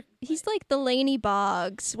Ledger? He's like the Laney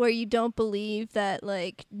Boggs, where you don't believe that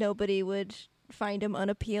like nobody would find him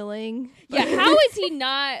unappealing. Yeah, how is he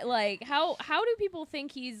not like? How do people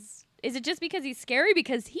think he's? Is it just because he's scary?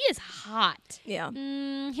 Because he is hot. Yeah.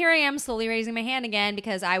 Here I am slowly raising my hand again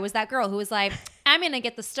because I was that girl who was like, I'm going to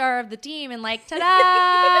get the star of the team and like,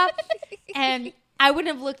 ta-da! And I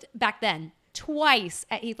wouldn't have looked back then twice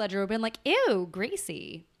at Heath Ledger. I would have been like, ew,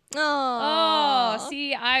 Gracie. Oh,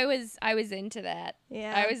 see, I was into that.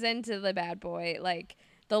 Yeah. I was into the bad boy, like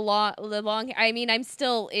the long. I mean, I'm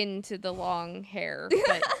still into the long hair,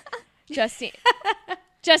 but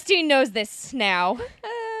Justine knows this now.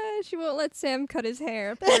 She won't let Sam cut his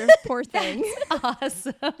hair. Poor thing.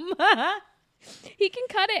 Awesome. He can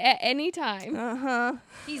cut it at any time. Uh-huh.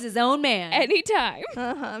 He's his own man. Anytime.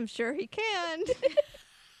 I'm sure he can.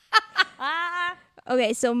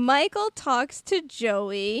 Okay, so Michael talks to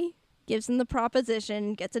Joey, gives him the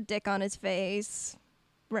proposition, gets a dick on his face,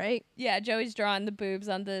 right? Yeah, Joey's drawing the boobs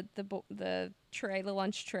on the tray, the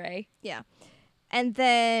lunch tray. Yeah. And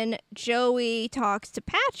then Joey talks to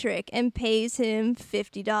Patrick and pays him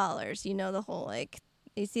 $50. You know, the whole like,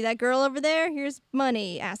 you see that girl over there? Here's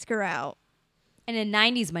money. Ask her out. And in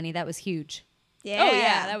 90s money, that was huge. Yeah. Oh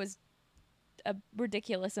yeah, that was a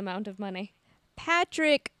ridiculous amount of money.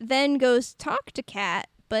 Patrick then goes talk to Kat,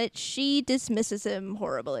 but she dismisses him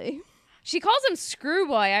horribly. She calls him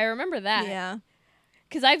Screwboy. I remember that. Yeah.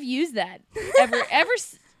 Because I've used that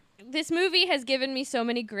this movie has given me so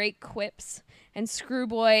many great quips, and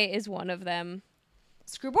Screwboy is one of them.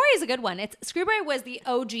 Screwboy is a good one. Screwboy was the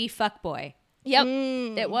OG fuckboy. Yep,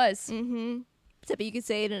 it was. Mm-hmm. Except you could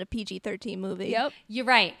say it in a PG-13 movie. Yep, You're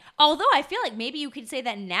right. Although I feel like maybe you could say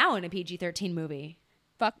that now in a PG-13 movie.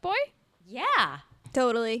 fuckboy. Yeah.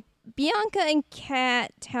 Totally. Bianca and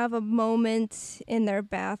Kat have a moment in their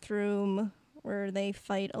bathroom where they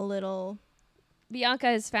fight a little. Bianca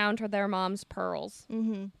has found their mom's pearls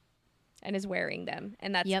Mm-hmm. and is wearing them,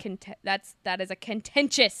 and that's Yep. that is a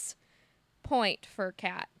contentious point for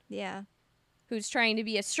Kat, Yeah. who's trying to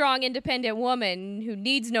be a strong, independent woman who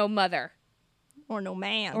needs no mother Or no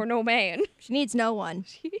man. or no man. She needs no one.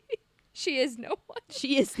 She is no one.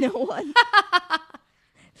 She is no one.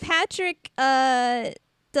 Patrick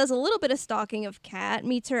does a little bit of stalking of Kat,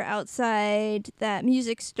 meets her outside that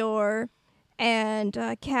music store, and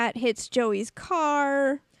Kat hits Joey's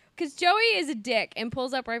car. Because Joey is a dick and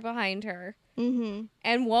pulls up right behind her. Mm-hmm.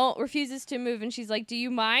 And refuses to move, and she's like, do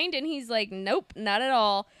you mind? And he's like, nope, not at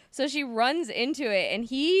all. So she runs into it and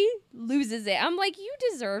he loses it. I'm like, you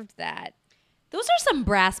deserved that. Those are some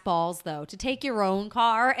brass balls, though, to take your own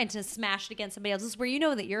car and to smash it against somebody else's where you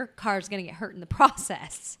know that your car's going to get hurt in the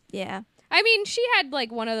process. Yeah. I mean, she had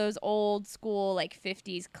like one of those old school like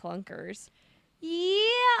 50s clunkers.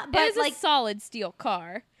 Yeah, But but it was like a solid steel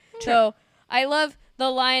car. So I love the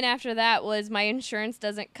line after that was, my insurance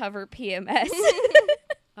doesn't cover PMS.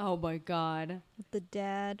 oh my god. The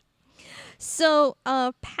dad. So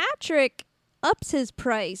Patrick ups his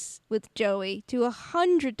price with Joey to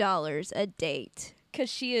 $100 a date. Because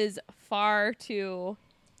she is far too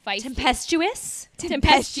feisty. Tempestuous?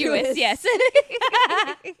 Tempestuous, yes.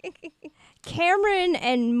 Cameron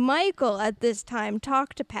and Michael at this time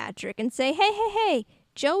talk to Patrick and say, hey,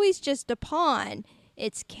 Joey's just a pawn.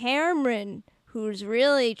 It's Cameron who's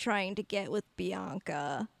really trying to get with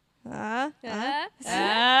Bianca.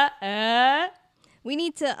 We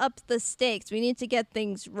need to up the stakes. We need to get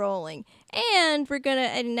things rolling. And we're going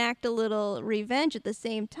to enact a little revenge at the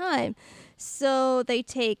same time. So they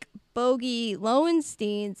take Bogey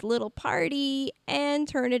Lowenstein's little party and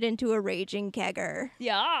turn it into a raging kegger.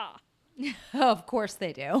 Yeah. Of course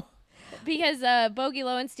they do. Because Bogey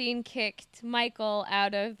Lowenstein kicked Michael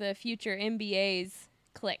out of the future MBA's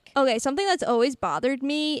clique. Okay, something that's always bothered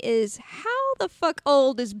me is how the fuck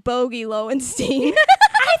old is Bogey Lowenstein?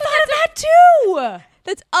 I thought of that too.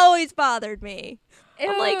 That's always bothered me.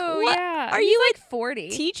 I'm like, Ew, what? Yeah. Are He's you like 40?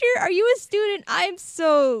 Teacher, are you a student? I'm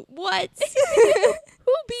so what?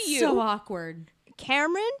 Who be you? So awkward.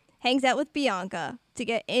 Cameron hangs out with Bianca to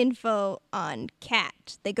get info on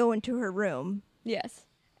Kat. They go into her room. Yes.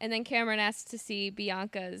 And then Cameron asks to see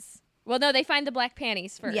Bianca's. Well, no, they find the black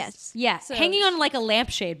panties first. Yes. Yeah, So- hanging on like a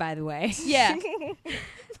lampshade, by the way. Yeah.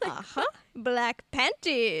 Uh-huh. Black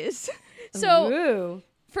panties. So Ooh.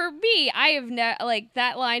 for me, I have like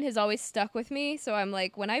that line has always stuck with me. So I'm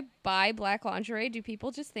like, when I buy black lingerie, do people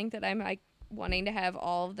just think that I'm like wanting to have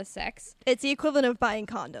all of the sex? It's the equivalent of buying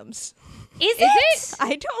condoms. Is it?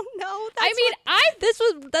 I don't know. I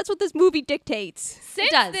mean, That's what this movie dictates. since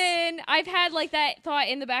does. then I've had like that thought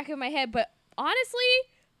in the back of my head, but honestly,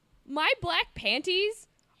 my black panties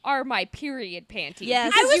are my period panties.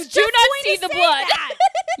 Yes. Because I you do not see the blood.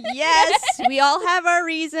 Yes, we all have our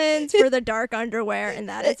reasons for the dark underwear, and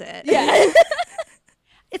that is it. Yeah.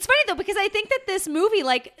 It's funny though, because I think that this movie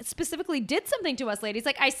like specifically did something to us ladies.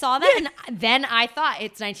 Like I saw that and then I thought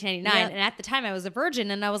it's 1999. Yep. And at the time I was a virgin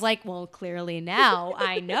and I was like, well, clearly now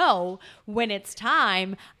I know when it's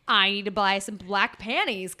time I need to buy some black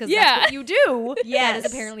panties because Yeah. that's what you do. Yes. That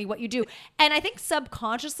is apparently what you do. And I think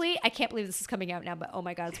subconsciously, I can't believe this is coming out now, but oh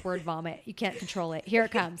my God, it's word vomit. You can't control it. Here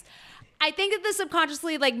it comes. I think that this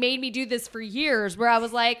subconsciously like made me do this for years where I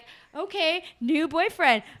was like, okay, new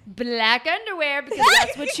boyfriend, black underwear because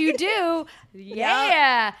that's what you do.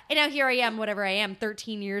 Yeah. And now here I am, whatever I am,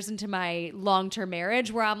 13 years into my long-term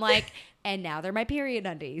marriage where I'm like, and now they're my period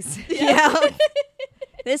undies. Yeah.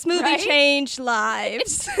 This movie Right? changed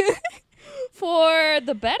lives. For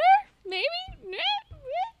the better, maybe?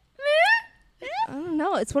 I don't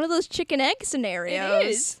know. It's one of those chicken egg scenarios. It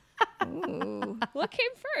is. Ooh. What came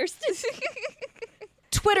first?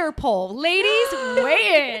 Twitter poll. Ladies,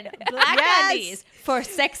 weigh in. Black Yes. undies for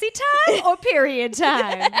sexy time or period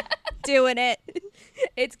time? Doing it.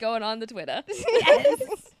 It's going on the Twitter.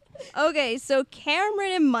 Okay, so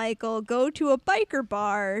Cameron and Michael go to a biker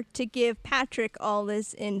bar to give Patrick all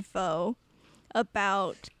this info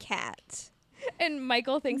about Kat. And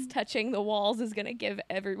Michael thinks touching the walls is going to give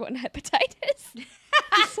everyone hepatitis.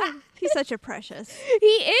 He's such a precious. He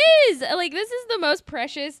is. Like, this is the most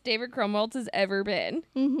precious David Krumholtz has ever been.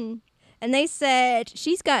 Mm-hmm. And they said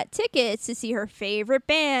she's got tickets to see her favorite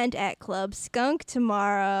band at Club Skunk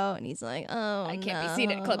tomorrow. And he's like, oh, I can't be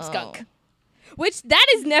seen at Club no. Skunk. Which, that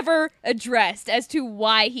is never addressed as to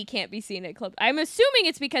why he can't be seen at Club. I'm assuming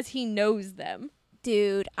it's because he knows them.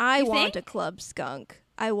 Dude, I You want think? a Club Skunk.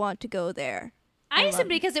 I want to go there. I love assumed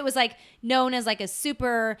it. because it was like known as like a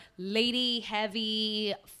super lady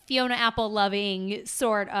heavy Fiona Apple loving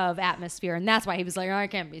sort of atmosphere, and that's why he was like, oh, I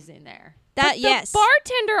can't be seen there. That, The yes.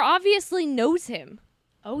 bartender obviously knows him.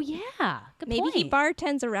 Oh yeah, good Maybe point. he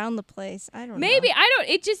bartends around the place. I don't know. Maybe. I don't.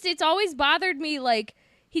 It's always bothered me. Like,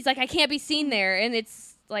 he's like, I can't be seen there. And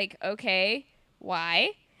it's like, okay,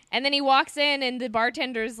 why? And then he walks in and the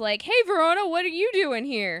bartender's like, hey, Verona, what are you doing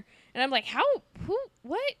here? And I'm like,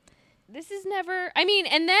 what? This is never, I mean,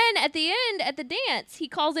 and then at the end, at the dance, he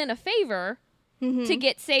calls in a favor to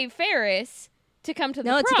get Save Ferris to come to the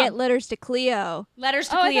No, prom. to get letters to Cleo. Letters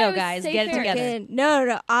to Oh, I thought it Cleo, was guys, Safe get it Ferris. together.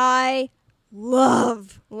 No. I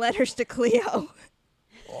love letters to Cleo.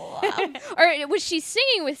 Or was she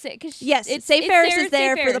singing with Save? Yes, it's Save Ferris Sarah is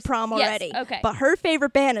there Save for the Ferris. prom Yes, already. okay. But her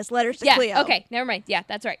favorite band is Letters to Yeah, Cleo. okay, never mind. Yeah,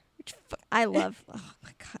 that's right. I love. Oh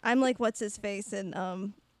my god, I'm like what's his face in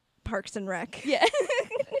Parks and Rec. Yeah.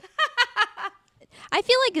 I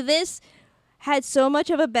feel like this had so much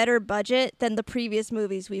of a better budget than the previous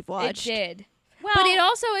movies we've watched. It did. Well, But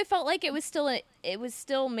it felt like it was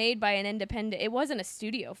still made by an independent. It wasn't a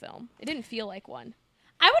studio film. It didn't feel like one.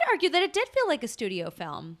 I would argue that it did feel like a studio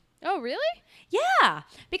film. Oh, really? Yeah,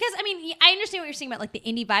 because I mean, I understand what you're saying about like the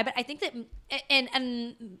indie vibe, but I think that, and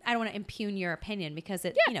I don't want to impugn your opinion because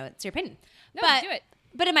it's your opinion. No, but, do it.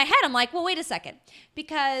 But in my head, I'm like, well, wait a second,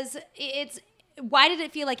 because why did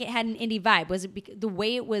it feel like it had an indie vibe? Was it the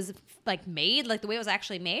way it was like made, like the way it was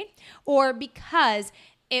actually made, or because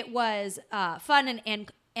it was fun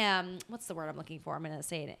and what's the word I'm looking for? I'm going to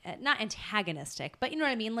say it, not antagonistic, but you know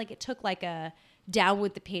what I mean? Like it took like a down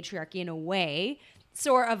with the patriarchy in a way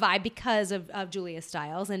sort of vibe because of Julia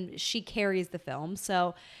Stiles, and she carries the film.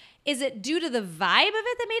 So is it due to the vibe of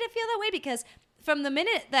it that made it feel that way? Because from the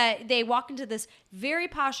minute that they walk into this very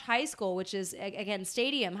posh high school, which is, again,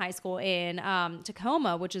 Stadium High School in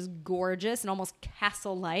Tacoma, which is gorgeous and almost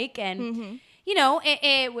castle-like. And, you know,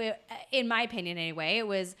 in my opinion anyway, it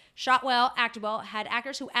was shot well, acted well, had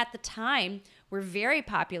actors who at the time were very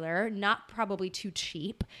popular, not probably too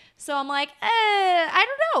cheap. So I'm like, I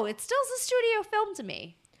don't know. It still's a studio film to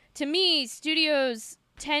me. To me, studios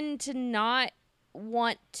tend to not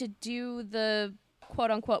want to do the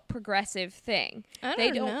quote-unquote progressive thing.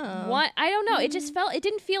 I don't know. I don't know. It just it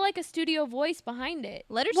didn't feel like a studio voice behind it.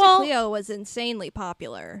 Letters Well- to Cleo was insanely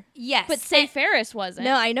popular. Yes. But Say Ferris wasn't.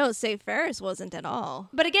 No, I know Save Ferris wasn't at all.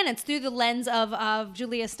 But again, it's through the lens of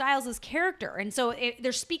Julia Stiles' character, and so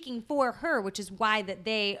they're speaking for her, which is why that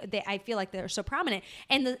they I feel like they're so prominent.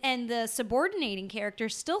 And the subordinating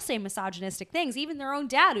characters still say misogynistic things. Even their own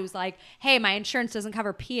dad, who's like, "Hey, my insurance doesn't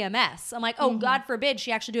cover PMS." I'm like, "Oh, God forbid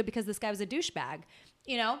she actually do it because this guy was a douchebag,"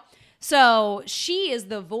 you know. So she is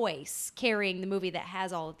the voice carrying the movie that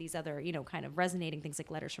has all of these other, you know, kind of resonating things like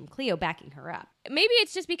Letters from Cleo backing her up. Maybe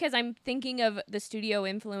it's just because I'm thinking of the studio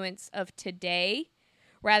influence of today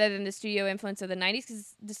rather than the studio influence of the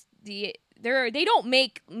 90s, because they don't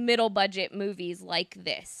make middle budget movies like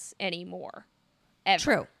this anymore. Ever.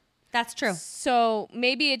 True. That's true. So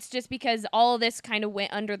maybe it's just because all of this kind of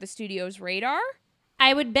went under the studio's radar.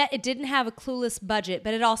 I would bet it didn't have a Clueless budget,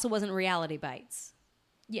 but it also wasn't Reality Bites.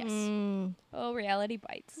 Yes. Oh, Reality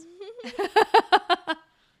Bites.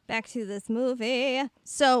 Back to this movie.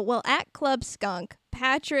 So, well, at Club Skunk,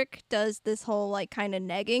 Patrick does this whole, like, kind of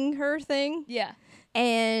negging her thing. Yeah.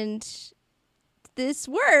 And this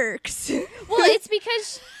works. Well, it's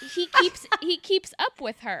because he keeps up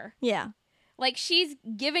with her. Yeah. Like, she's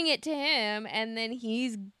giving it to him, and then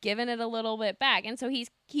he's giving it a little bit back. And so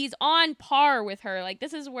he's on par with her. Like,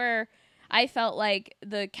 this is where I felt like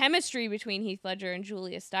the chemistry between Heath Ledger and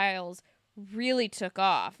Julia Stiles really took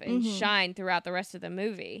off and shined throughout the rest of the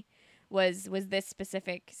movie. Was this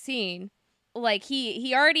specific scene. Like,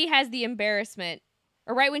 he already has the embarrassment.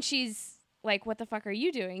 Or right when she's like, "What the fuck are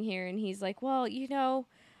you doing here?" And he's like, "Well, you know,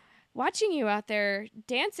 watching you out there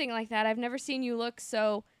dancing like that, I've never seen you look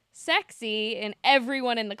so sexy." And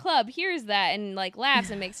everyone in the club hears that and like laughs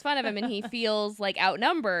and makes fun of him, and he feels like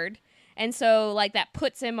outnumbered. And so like that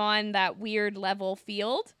puts him on that weird level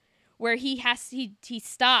field where he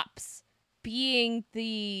stops being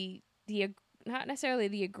the not necessarily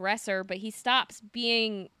the aggressor, but he stops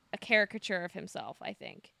being a caricature of himself, I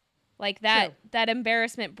think. Like that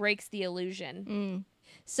embarrassment breaks the illusion.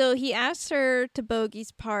 So he asks her to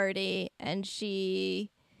Bogey's party, and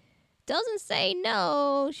she doesn't say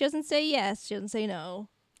no. She doesn't say yes. She doesn't say no.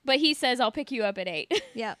 But he says, "I'll pick you up at 8."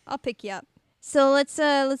 Yeah, I'll pick you up. So let's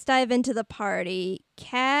dive into the party.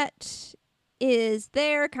 Kat is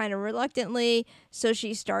there kind of reluctantly, so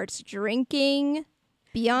she starts drinking.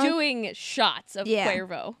 Bianca Doing shots of Yeah.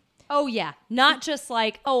 Cuervo. Oh, yeah. Not just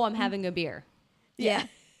like, oh, I'm having a beer. Yeah.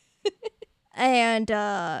 And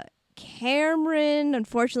Cameron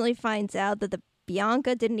unfortunately finds out that the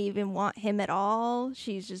Bianca didn't even want him at all.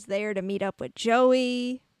 She's just there to meet up with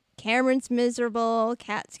Joey. Cameron's miserable.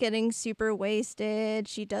 Kat's getting super wasted.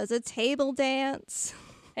 She does a table dance.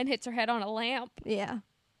 And hits her head on a lamp. Yeah.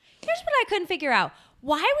 Here's what I couldn't figure out.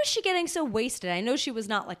 Why was she getting so wasted? I know she was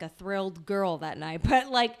not like a thrilled girl that night, but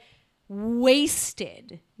like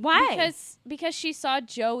wasted. Why? Because she saw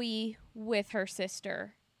Joey with her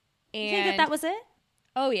sister. And you think that was it?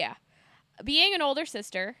 Oh, yeah. Being an older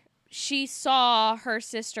sister, she saw her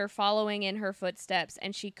sister following in her footsteps,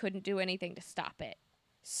 and she couldn't do anything to stop it.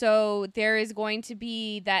 So there is going to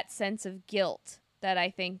be that sense of guilt that I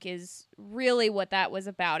think is really what that was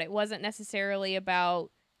about. It wasn't necessarily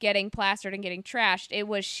about getting plastered and getting trashed. It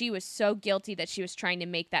was she was so guilty that she was trying to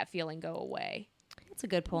make that feeling go away. That's a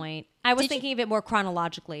good point. I was thinking of it more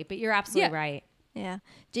chronologically, but you're absolutely right. Yeah.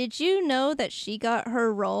 Did you know that she got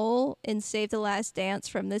her role in Save the Last Dance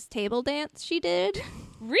from this table dance she did?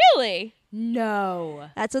 Really? No.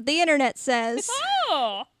 That's what the internet says.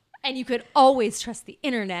 Oh, And you could always trust the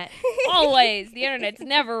internet. always. The internet's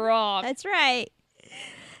never wrong. That's right.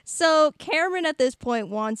 So Cameron at this point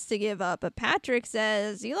wants to give up, but Patrick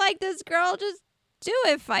says, "You like this girl? Just do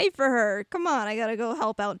it. Fight for her. Come on, I gotta go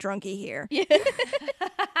help out Drunky here."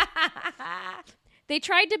 They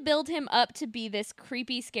tried to build him up to be this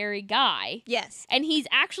creepy, scary guy. Yes. And he's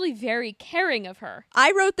actually very caring of her.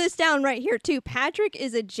 I wrote this down right here too. Patrick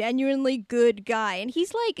is a genuinely good guy, and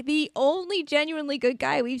he's like the only genuinely good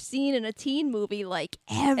guy we've seen in a teen movie like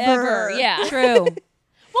ever. Yeah. True.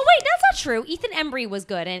 Well, wait, that's not true. Ethan Embry was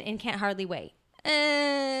good and Can't Hardly Wait. He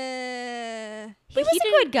was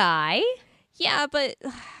a good guy. Yeah, but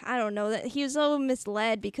I don't know that he was so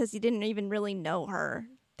misled because he didn't even really know her.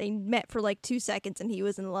 They met for like 2 seconds and he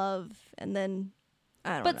was in love, and then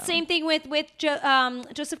I don't know. But same thing with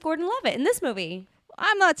Joseph Gordon-Levitt in this movie.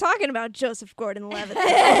 I'm not talking about Joseph Gordon-Levitt.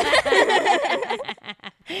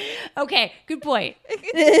 Okay, good point.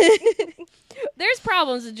 There's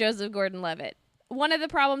problems with Joseph Gordon-Levitt. One of the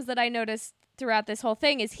problems that I noticed throughout this whole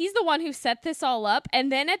thing is he's the one who set this all up,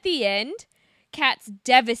 and then at the end, Kat's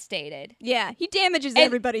devastated. Yeah, he damages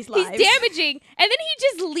everybody's lives. He's damaging, and then he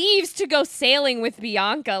just leaves to go sailing with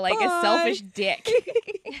Bianca like a selfish dick.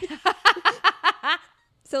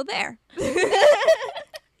 So there.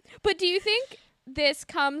 But do you think this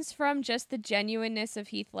comes from just the genuineness of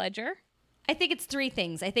Heath Ledger? I think it's three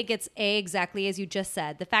things. I think it's exactly as you just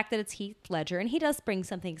said, the fact that it's Heath Ledger, and he does bring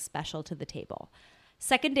something special to the table.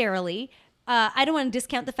 Secondarily, I don't want to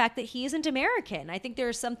discount the fact that he isn't American. I think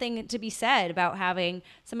there's something to be said about having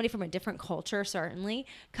somebody from a different culture, certainly,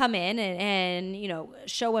 come in and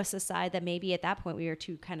show us a side that maybe at that point we were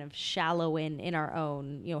too kind of shallow in our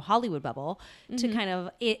own, Hollywood bubble to kind of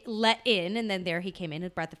let in. And then there he came in, a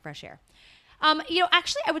breath of fresh air.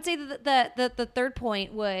 Actually, I would say that the third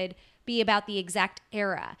point would be about the exact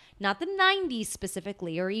era, not the 90s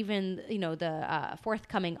specifically, or even, the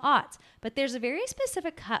forthcoming aughts, but there's a very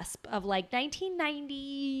specific cusp of like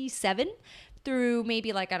 1997 through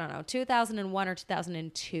maybe 2001 or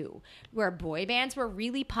 2002, where boy bands were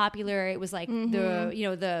really popular. It was like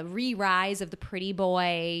the re-rise of the pretty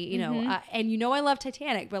boy, and I love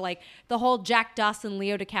Titanic, but like the whole Jack Dawson,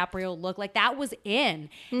 Leo DiCaprio look, like that was in.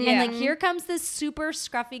 Yeah. And like here comes this super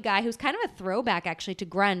scruffy guy who's kind of a throwback actually to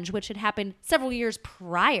grunge, which had happened several years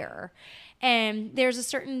prior. And there's a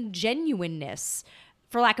certain genuineness,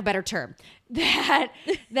 for lack of a better term, that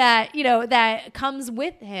comes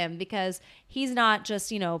with him, because he's not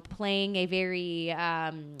just, playing a very,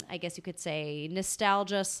 I guess you could say,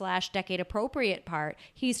 nostalgia / decade appropriate part.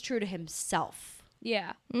 He's true to himself.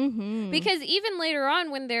 Yeah. Mm-hmm. Because even later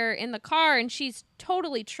on when they're in the car and she's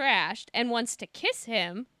totally trashed and wants to kiss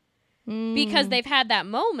him because they've had that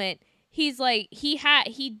moment, he's like,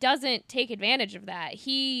 he doesn't take advantage of that.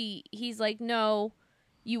 He's like, no,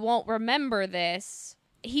 you won't remember this.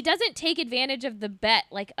 He doesn't take advantage of the bet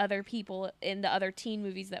like other people in the other teen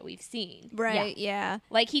movies that we've seen. Right, yeah.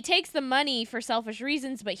 Like, he takes the money for selfish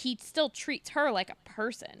reasons, but he still treats her like a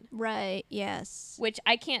person. Right, yes. Which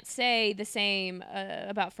I can't say the same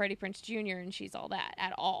about Freddie Prinze Jr. and She's All That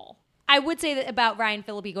at all. I would say that about Ryan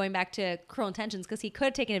Phillippe, going back to Cruel Intentions, because he could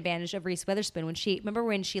have taken advantage of Reese Witherspoon when she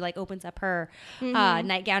like opens up her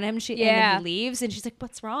nightgown to him, and then he leaves, and she's like,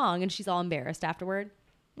 "What's wrong?" And she's all embarrassed afterward.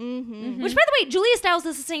 Mm-hmm. Which, by the way, Julia Stiles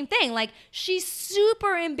does the same thing. Like, she's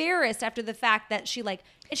super embarrassed after the fact that she and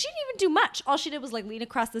she didn't even do much. All she did was lean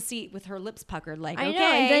across the seat with her lips puckered. Like, I know,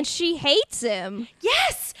 and then she hates him.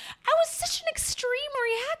 Yes, that was such an extreme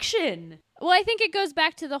reaction. Well, I think it goes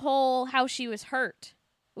back to the whole how she was hurt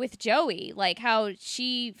with Joey, like how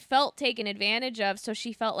she felt taken advantage of, so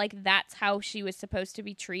she felt like that's how she was supposed to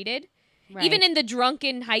be treated. Right. Even in the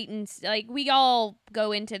drunken, heightened, like, we all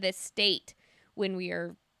go into this state when we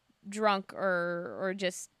are drunk or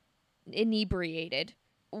just inebriated,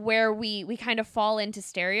 where we kind of fall into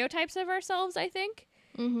stereotypes of ourselves, I think.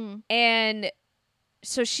 Mm-hmm. And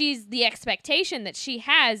so the expectation that she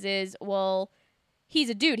has is, well, he's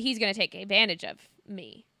a dude, he's going to take advantage of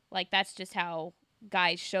me. Like, that's just how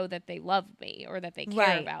guys show that they love me or that they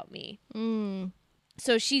care about me. Mm.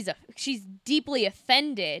 So she's deeply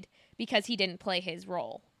offended because he didn't play his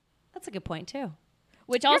role. That's a good point too.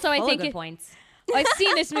 Which also I think good points. I've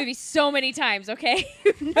seen this movie so many times. Okay,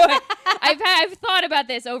 I've thought about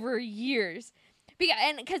this over years,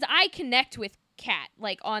 because I connect with Kat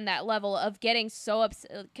like on that level of getting so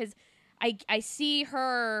upset, because I see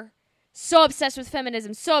her so obsessed with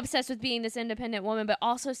feminism, so obsessed with being this independent woman, but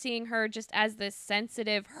also seeing her just as this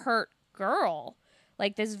sensitive, hurt girl,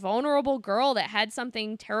 like this vulnerable girl that had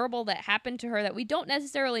something terrible that happened to her that we don't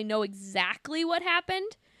necessarily know exactly what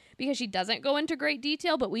happened, because she doesn't go into great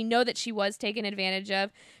detail, but we know that she was taken advantage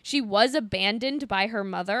of. She was abandoned by her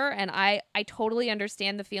mother, and I totally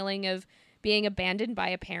understand the feeling of being abandoned by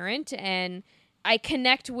a parent, and I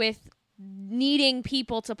connect with needing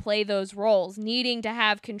people to play those roles, needing to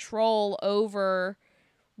have control over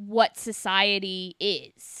what society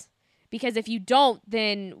is. Because if you don't,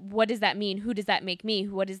 then what does that mean? Who does that make me?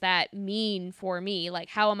 What does that mean for me? Like,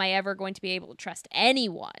 how am I ever going to be able to trust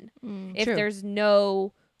anyone if there's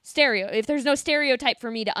no stereotype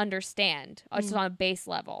for me to understand just on a base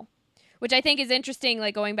level? Which I think is interesting,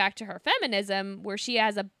 like going back to her feminism, where she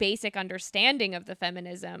has a basic understanding of the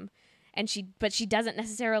feminism, but she doesn't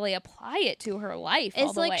necessarily apply it to her life all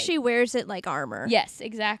It's the like way. she wears it like armor. Yes,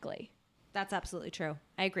 exactly. That's absolutely true.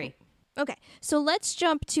 I agree. Okay, so let's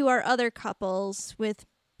jump to our other couples with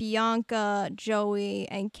Bianca, Joey,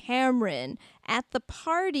 and Cameron. At the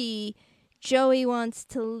party, Joey wants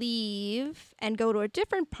to leave and go to a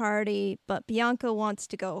different party, but Bianca wants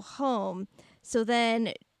to go home. So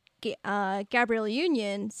then Gabrielle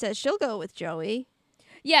Union says she'll go with Joey.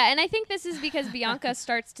 Yeah, and I think this is because Bianca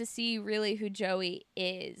starts to see really who Joey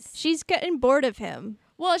is. She's getting bored of him.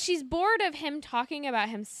 Well, she's bored of him talking about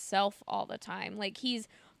himself all the time. Like, he's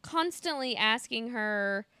constantly asking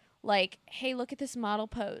her, like, hey, look at this model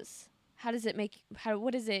pose. What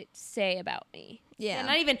does it say about me? Yeah,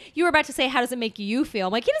 not even, you were about to say, how does it make you feel?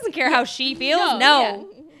 I'm like, he doesn't care how she feels. No. Yeah.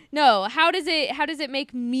 No, how does it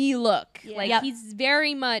make me look? Yeah. Like, Yep.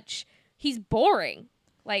 he's boring.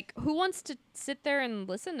 Like, who wants to sit there and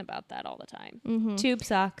listen about that all the time? Tube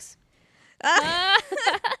socks.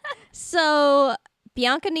 So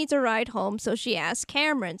Bianca needs a ride home, so she asks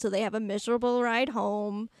Cameron. So they have a miserable ride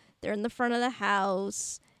home. They're in the front of the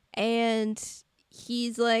house, and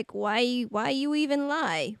he's like, why you even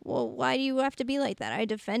lie? Well, why do you have to be like that? I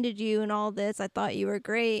defended you and all this. I thought you were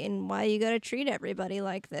great, and why you gotta treat everybody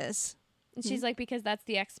like this? And she's like, because that's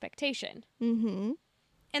the expectation. Mm-hmm.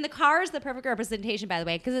 And the car is the perfect representation, by the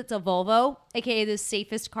way, because it's a Volvo, aka the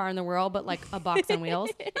safest car in the world, but like a box on wheels.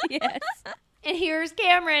 Yes. And here's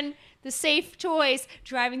Cameron, the safe choice,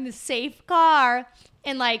 driving the safe car.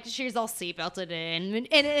 And like, she's all seatbelted in. And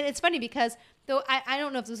it's funny because, though I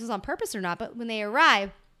don't know if this was on purpose or not, but when they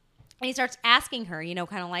arrive, and he starts asking her, you know,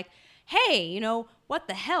 kind of like, hey, you know, what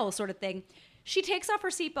the hell sort of thing. She takes off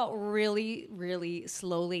her seatbelt really, really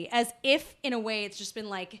slowly, as if in a way it's just been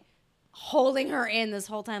like holding her in this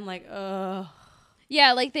whole time, like, ugh.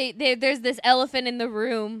 Yeah, like there's this elephant in the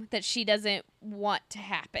room that she doesn't want to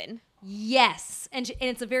happen. Yes. And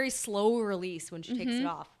it's a very slow release when she takes it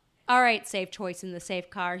off. All right, safe choice in the safe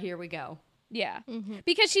car. Here we go. Yeah.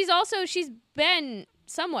 Because she's been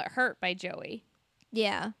somewhat hurt by Joey.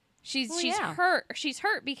 Yeah. She's yeah. hurt. She's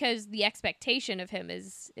hurt because the expectation of him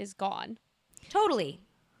is gone. Totally.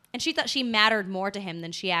 And she thought she mattered more to him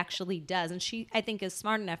than she actually does. And she, I think, is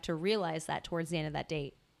smart enough to realize that towards the end of that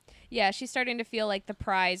date. Yeah, she's starting to feel like the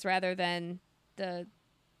prize rather than the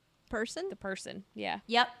Person? person. Yeah.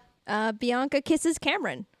 Yep. Bianca kisses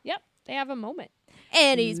Cameron. Yep. They have a moment.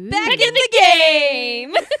 And he's Ooh. back In the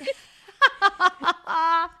game.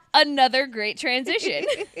 Another great transition.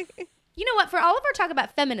 You know what? For all of our talk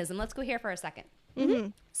about feminism, let's go here for a second.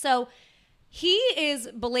 So he is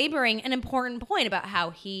belaboring an important point about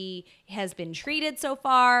how he has been treated so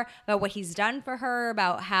far, about what he's done for her,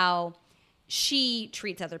 about how she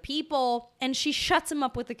treats other people, and she shuts him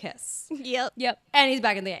up with a kiss. Yep. Yep. And he's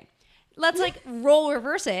back in the game. Let's like role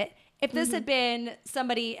reverse it. If this had been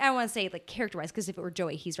somebody, I don't want to say like characterized, because if it were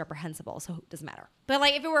Joey, he's reprehensible, so it doesn't matter. But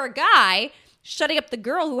like if it were a guy shutting up the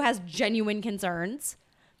girl who has genuine concerns,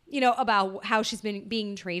 you know, about how she's been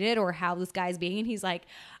being treated or how this guy's being, and he's like,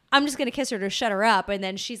 I'm just going to kiss her to shut her up. And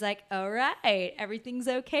then she's like, all right, everything's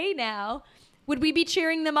okay now. Would we be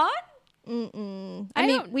cheering them on? I mean,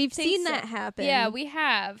 don't we've think seen so. that happen. Yeah, we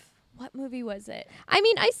have. What movie was it? I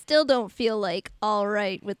mean, I still don't feel like all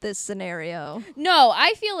right with this scenario. No,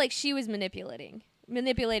 I feel like she was manipulating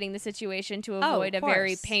the situation to avoid of a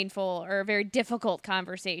very course. painful or a very difficult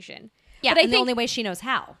conversation. Yeah, but I and the think only way she knows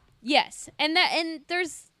how. yes, and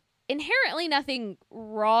there's inherently nothing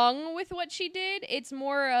wrong with what she did. It's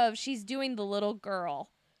more of she's doing the little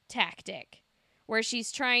girl tactic, where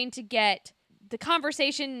she's trying to get the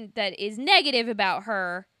conversation that is negative about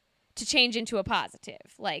her to change into a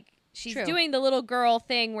positive. Like she's True. doing the little girl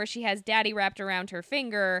thing where she has daddy wrapped around her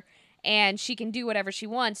finger and she can do whatever she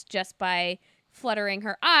wants just by fluttering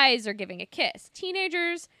her eyes or giving a kiss.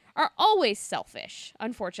 Teenagers are always selfish,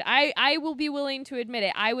 unfortunately. I will be willing to admit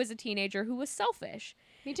it. I was a teenager who was selfish.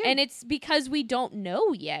 Me too. And it's because we don't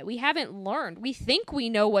know yet. We haven't learned. We think we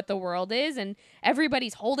know what the world is and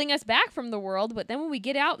everybody's holding us back from the world. But then when we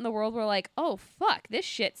get out in the world, we're like, oh, fuck, this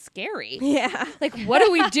shit's scary. Yeah. Like, what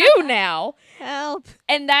do we do now? Help.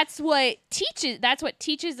 And that's what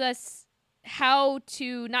teaches us how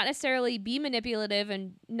to not necessarily be manipulative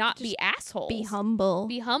and not be assholes. Be humble.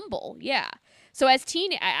 Be humble. Yeah. So as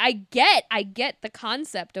I get the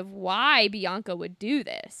concept of why Bianca would do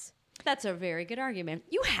this. That's a very good argument.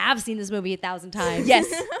 You have seen this movie 1,000 times.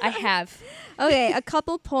 Yes, I have. Okay, a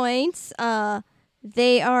couple points.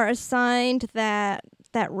 They are assigned that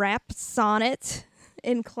rap sonnet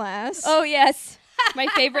in class. Oh, yes. My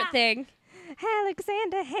favorite thing.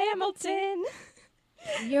 Alexander Hamilton.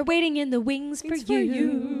 You're waiting in the wings for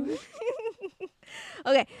you.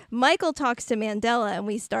 Okay, Michael talks to Mandela, and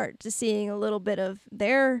we start to seeing a little bit of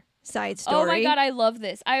their side story. Oh my god, I love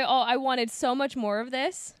this. I wanted so much more of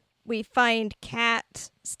this. We find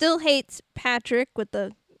Kat still hates Patrick with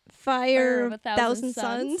the fire of 1,000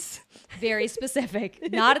 suns. Very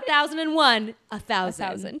specific. Not 1,001, 1,000.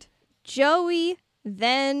 1,000. Joey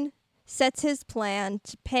then sets his plan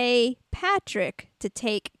to pay Patrick to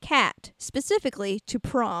take Kat, specifically to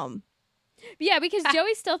prom. Yeah, because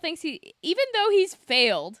Joey still thinks even though he's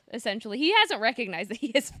failed, essentially, he hasn't recognized that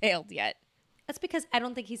he has failed yet. That's because I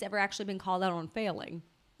don't think he's ever actually been called out on failing.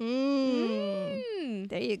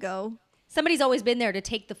 There you go. Somebody's always been there to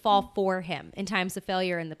take the fall for him in times of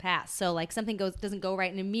failure in the past. So like something doesn't go right,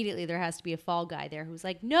 and immediately there has to be a fall guy there who's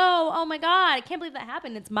like, no, oh my God, I can't believe that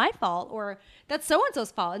happened. It's my fault, or that's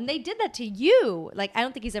so-and-so's fault. And they did that to you. Like, I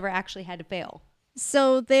don't think he's ever actually had to fail.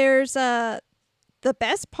 So there's the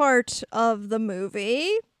best part of the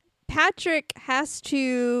movie. Patrick has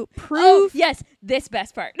to prove. Oh, yes, this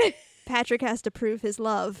best part. Patrick has to prove his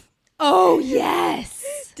love. Oh, yes.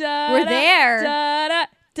 We're there. Da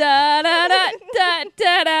da da da da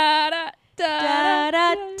da da da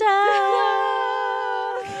da da.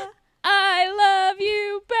 I love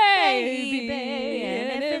you, baby,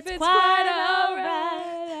 and if it's quite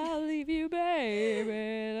alright, I'll leave you,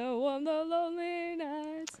 baby. On the lonely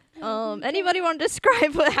nights. Anybody want to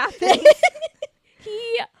describe what happened?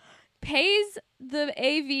 He pays the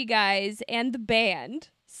AV guys and the band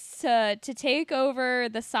to take over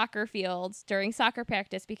the soccer fields during soccer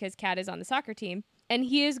practice because Kat is on the soccer team, and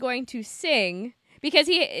he is going to sing because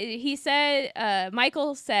he said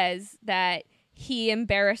Michael says that he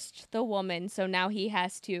embarrassed the woman, so now he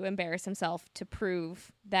has to embarrass himself to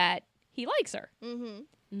prove that he likes her.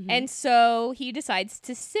 And so he decides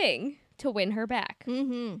to sing to win her back.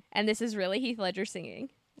 And this is really Heath Ledger singing.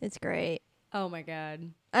 It's great. Oh my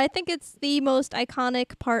God. I think it's the most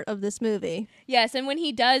iconic part of this movie. Yes, and when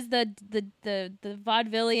he does the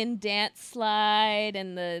vaudevillian dance slide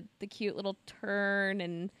and the cute little turn,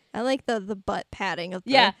 and I like the butt patting of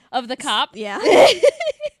the of the cop. Yeah.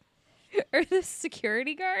 Or the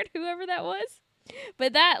security guard, whoever that was.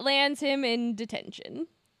 But that lands him in detention.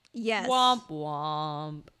 Yes. Womp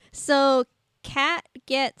womp. So Kat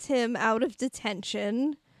gets him out of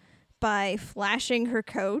detention by flashing her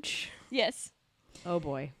coach. Yes. Oh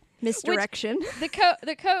boy. Misdirection. The coach.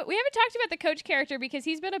 We haven't talked about the coach character because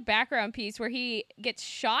he's been a background piece where he gets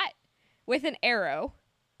shot with an arrow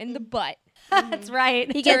in the butt. That's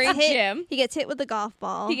right. He During gets hit. gym. He gets hit with a golf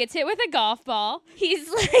ball. He gets hit with a golf ball. He's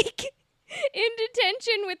like in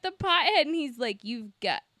detention with the pothead, and he's like, "You've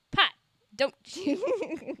got pot, don't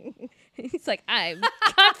you?" He's like, "I'm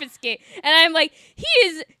confiscate," and I'm like, "He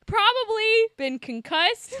has probably been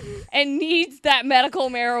concussed and needs that medical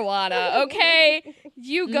marijuana." Okay,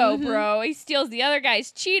 you go, bro. He steals the other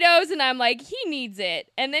guy's Cheetos, and I'm like, he needs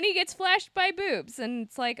it, and then he gets flashed by boobs, and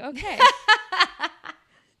it's like, okay.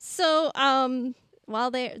 So, while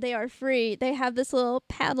they are free, they have this little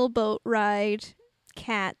paddle boat ride,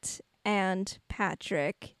 Kat and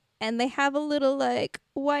Patrick, and they have a little like,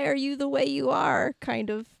 "Why are you the way you are?" kind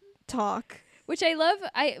of talk. Which I love.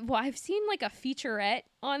 I've seen like a featurette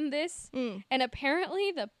on this, and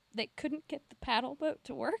apparently they couldn't get the paddle boat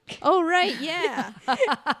to work. Oh right, yeah.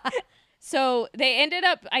 So they ended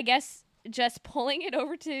up, I guess, just pulling it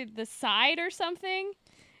over to the side or something,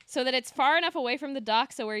 so that it's far enough away from the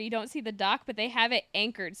dock, so where you don't see the dock, but they have it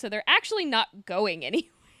anchored, so they're actually not going anywhere.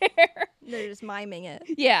 They're just miming it.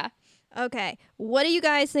 Yeah. Okay, what do you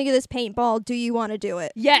guys think of this paintball? Do you want to do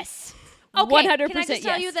it? Yes. Okay, 100%. can I just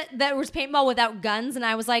tell you that was paintball without guns, and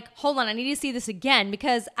I was like, hold on, I need to see this again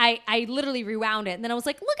because I literally rewound it, and then I was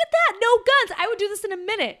like, look at that, no guns. I would do this in a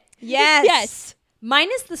minute. Yes. Yes.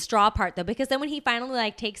 Minus the straw part though, because then when he finally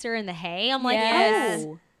like takes her in the hay, I'm like, Yes.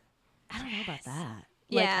 oh, I don't know about that.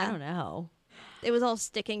 Yeah. Like, I don't know. It was all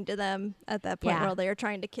sticking to them at that point Yeah. while they were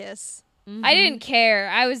trying to kiss. I didn't care.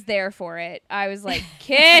 I was there for it. I was like,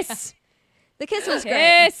 kiss. The kiss was great.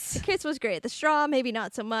 Kiss. The kiss was great. The straw, maybe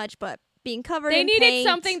not so much, but being covered They in needed paint.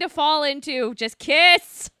 something to fall into. Just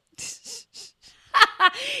kiss.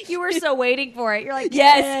 You were so waiting for it. You're like,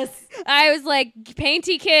 Yes. I was like,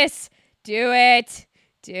 painty kiss. Do it.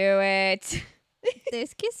 Do it.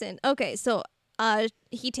 There's kissing. Okay, so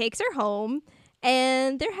he takes her home,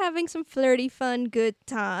 and they're having some flirty, fun, good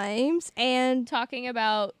times. And Talking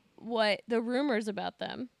about what the rumors about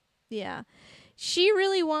them. yeah, she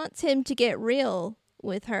really wants him to get real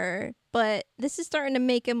with her, but this is starting to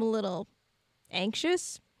make him a little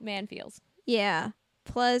anxious. Man feels. Yeah.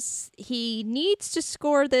 Plus, he needs to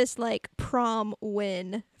score this like prom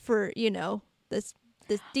win for this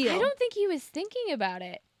deal. I don't think he was thinking about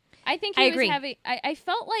it. I think I he agree. was having. I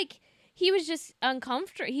felt like he was just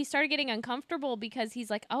uncomfortable. He started getting uncomfortable because he's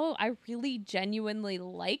like, oh, I really genuinely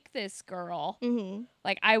like this girl. Mm-hmm.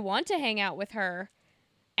 Like, I want to hang out with her.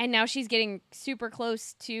 And now she's getting super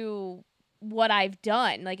close to what I've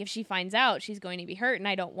done. Like, if she finds out, she's going to be hurt, and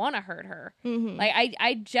I don't want to hurt her. Mm-hmm. Like,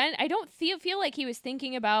 I don't feel like he was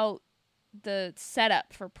thinking about the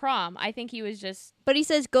setup for prom. I think he was just... But he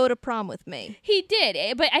says, go to prom with me. He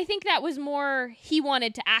did, but I think that was more he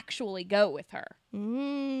wanted to actually go with her.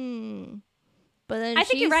 But then I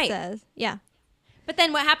think she you're right. says, yeah. But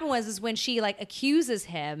then what happened was when she like accuses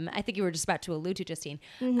him, I think you were just about to allude to, Justine,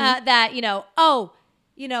 that,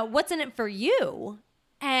 what's in it for you?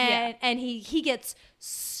 And he gets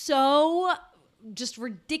so just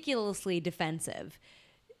ridiculously defensive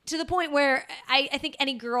to the point where I think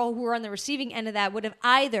any girl who were on the receiving end of that would have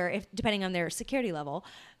either, if depending on their security level,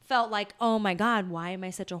 felt like, oh my God, why am I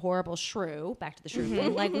such a horrible shrew? Back to the shrew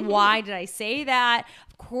thing. Like, why did I say that?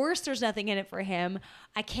 Of course there's nothing in it for him.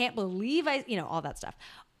 I can't believe all that stuff.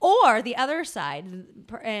 Or the other side,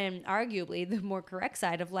 and arguably the more correct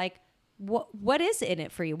side of like, what is in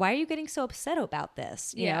it for you? Why are you getting so upset about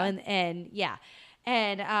this? You know, and yeah.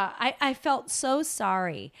 And I felt so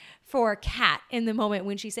sorry for Kat in the moment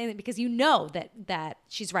when she's saying that, because that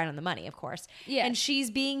she's right on the money, of course. Yeah. And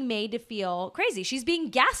she's being made to feel crazy. She's being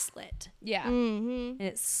gaslit. Yeah. And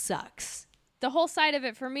it sucks. The whole side of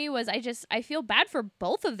it for me was I feel bad for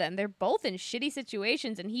both of them. They're both in shitty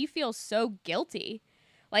situations, and he feels so guilty.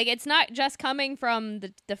 Like, it's not just coming from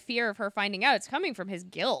the fear of her finding out. It's coming from his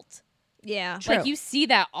guilt. Yeah. True. Like, you see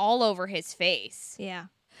that all over his face. Yeah.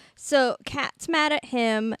 So Kat's mad at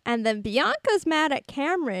him, and then Bianca's mad at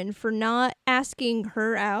Cameron for not asking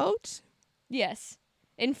her out Yes.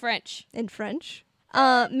 In French. in French.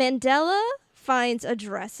 Mandela finds a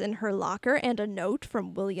dress in her locker and a note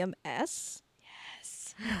from William S.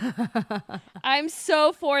 I'm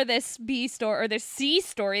so for this B story, or the C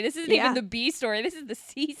story. This isn't Yeah. even the B story. This is the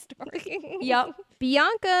C story. Yep.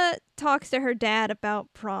 Bianca talks to her dad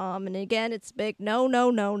about prom, and again, it's big no,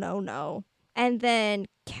 no, no, no, no. And then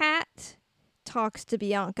Kat talks to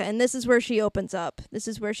Bianca, and this is where she opens up. This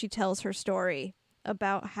is where she tells her story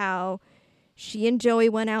about how she and Joey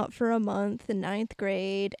went out for a month in 9th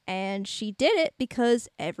grade, and she did it because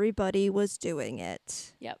everybody was doing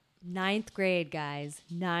it. Yep. 9th grade, guys.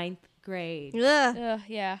 9th grade. Ugh.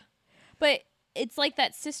 Yeah. But it's like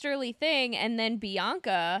that sisterly thing, and then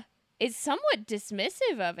Bianca is somewhat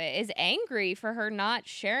dismissive of it, is angry for her not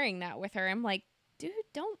sharing that with her. I'm like, dude,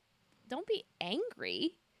 don't be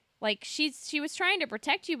angry. Like, she was trying to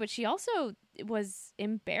protect you, but she also was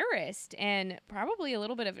embarrassed and probably a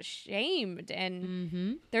little bit of ashamed.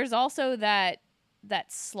 And there's also that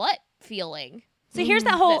slut feeling. So here's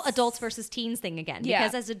that whole That's- adults versus teens thing again. Yeah.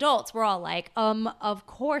 Because as adults, we're all like, of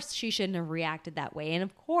course she shouldn't have reacted that way. And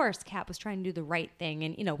of course Kat was trying to do the right thing.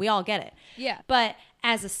 And, we all get it. Yeah. But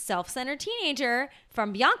as a self-centered teenager,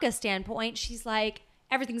 from Bianca's standpoint, she's like,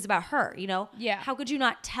 everything's about her, Yeah. How could you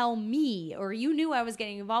not tell me? Or you knew I was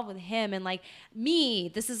getting involved with him, and like,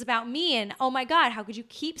 me, this is about me, and oh my God, how could you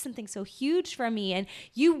keep something so huge from me? And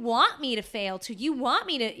you want me to fail too. You want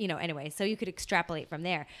me to, anyway, so you could extrapolate from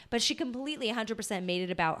there. But she completely 100% made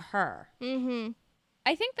it about her.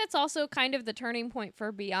 I think that's also kind of the turning point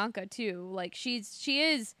for Bianca too. Like, she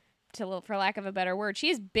is, for lack of a better word, she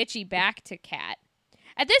is bitchy back to Kat.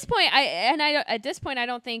 At this point, I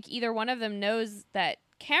don't think either one of them knows that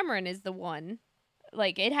Cameron is the one.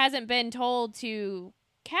 Like, it hasn't been told to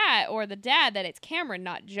Kat or the dad that it's Cameron,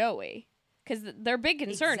 not Joey, because their big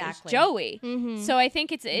concern Exactly. is Joey. So I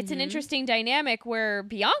think it's an interesting dynamic where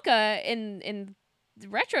Bianca, in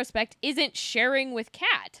retrospect, isn't sharing with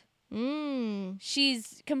Kat.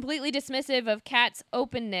 She's completely dismissive of Kat's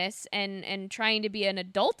openness and trying to be an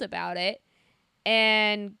adult about it,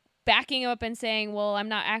 and backing up and saying, well, I'm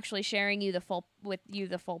not actually sharing the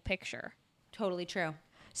full picture. Totally true.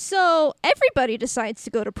 So everybody decides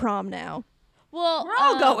to go to prom now. Well, We're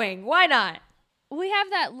all going. Why not? we have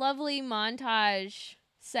that lovely montage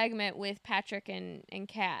segment with Patrick and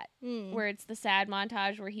Kat, where it's the sad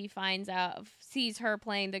montage where he sees her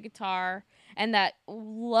playing the guitar, and that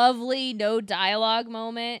lovely no dialogue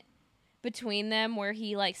moment between them where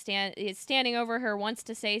he is standing over her, wants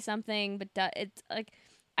to say something, but it's like,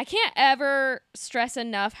 I can't ever stress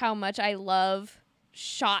enough how much I love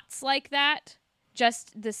shots like that.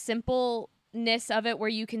 Just the simpleness of it, where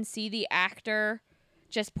you can see the actor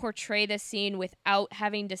just portray the scene without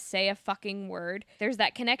having to say a fucking word. There's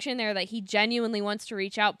that connection there that he genuinely wants to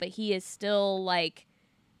reach out, but he is still, like,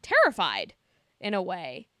 terrified in a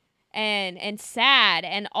way. and sad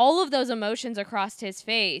and all of those emotions across his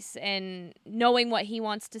face and knowing what he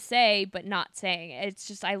wants to say but not saying it. It's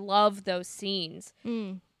just, I love those scenes.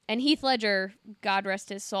 And Heath Ledger, God rest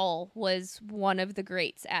his soul, was one of the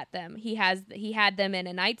greats at them. He had them in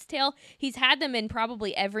A Knight's Tale. He's had them in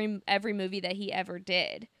probably every movie that he ever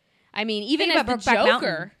did. I mean, even Think as about the Brokeback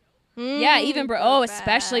Joker. Yeah, even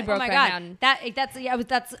especially Brokeback Oh my God, Mountain. that's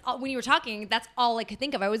when you were talking. That's all I could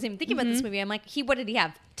think of. I wasn't even thinking about this movie. I'm like, what did he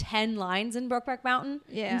have? 10 lines in Brokeback Mountain.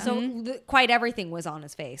 Yeah. So quite everything was on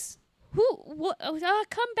his face.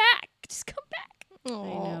 Come back, just come back. I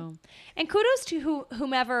know. And kudos to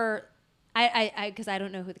whomever. Because I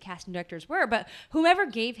don't know who the casting directors were, but whomever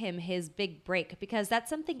gave him his big break, because that's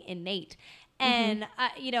something innate. And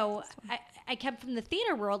I come from the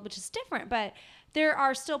theater world, which is different, but there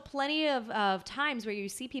are still plenty of times where you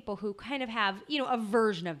see people who kind of have, a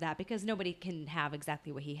version of that, because nobody can have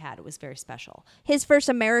exactly what he had. It was very special. His first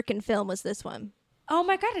American film was this one. Oh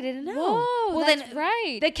my God, I didn't know. Whoa, well, that's then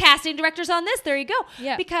right. The casting director's on this. There you go.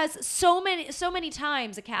 Yeah. Because so many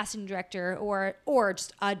times a casting director or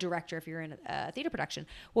just a director, if you're in a theater production,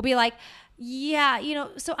 will be like, yeah,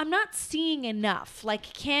 so I'm not seeing enough. Like,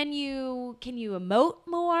 can you emote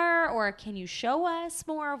more, or can you show us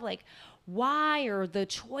more of like why, or the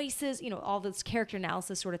choices, all this character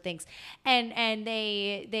analysis sort of things. And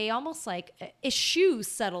they almost like eschew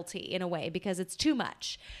subtlety in a way, because it's too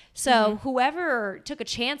much. So whoever took a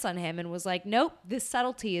chance on him and was like, nope, this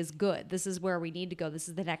subtlety is good. This is where we need to go. This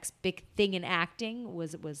is the next big thing in acting,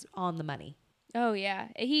 was on the money. Oh, yeah.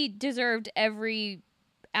 He deserved every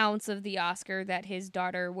ounce of the Oscar that his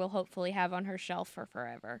daughter will hopefully have on her shelf for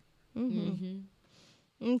forever.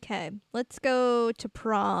 Okay, let's go to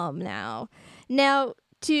Prom now. Now,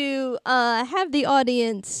 to have the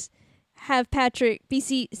audience have Patrick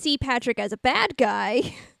see Patrick as a bad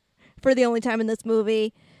guy for the only time in this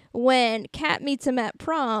movie, when Kat meets him at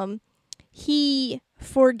prom, he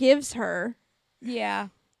forgives her. Yeah.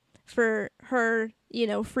 For her,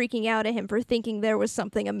 freaking out at him for thinking there was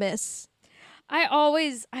something amiss. I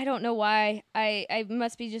don't know why. I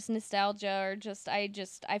must be just nostalgia, or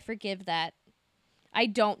I forgive that. I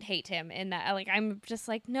don't hate him in that. Like, I'm just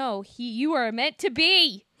like, no, you are meant to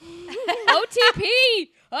be. OTP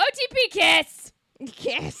kiss.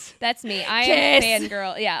 Kiss. That's me. I am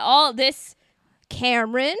fangirl. Yeah, all this.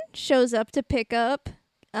 Cameron shows up to pick up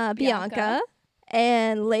Bianca.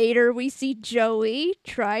 And later we see Joey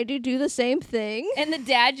try to do the same thing. And the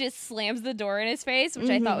dad just slams the door in his face, which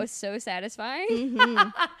I thought was so satisfying.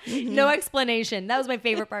 No explanation. That was my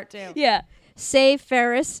favorite part too. Yeah. Save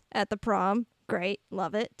Ferris at the prom. Great.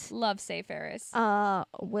 Love it. Love Say Ferris.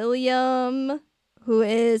 William, who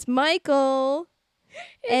is Michael,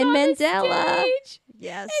 and Mandela.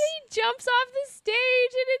 Yes. And he jumps off the stage,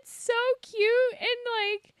 and it's so cute. And,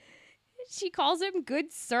 like, she calls him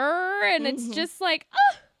good sir, and it's just like,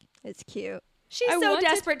 oh. It's cute. She's so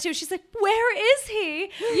desperate, too. She's like, where is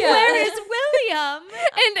he? Yeah. Where is William?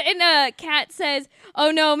 And Kat says,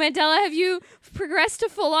 oh, no, Mandela, have you progressed to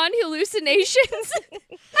full-on hallucinations?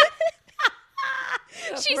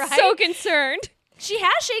 She's so concerned. She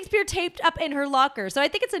has Shakespeare taped up in her locker, so I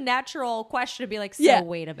think it's a natural question to be like, so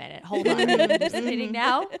wait a minute, hold on, I'm hallucinating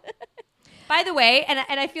now? By the way, and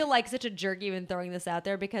I feel like such a jerk even throwing this out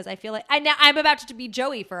there, because I feel like I'm about to be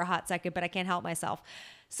Joey for a hot second, but I can't help myself.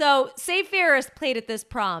 So, Save Ferris played at this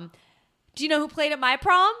prom. Do you know who played at my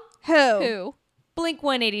prom? Who?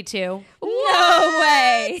 Blink-182. No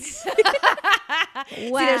way.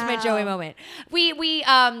 Wow. See, there's my Joey moment. We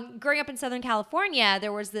growing up in Southern California,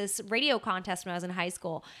 there was this radio contest when I was in high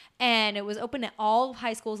school, and it was open to all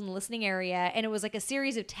high schools in the listening area, and it was like a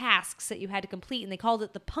series of tasks that you had to complete, and they called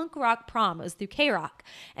it the Punk Rock Prom. It was through K-Rock,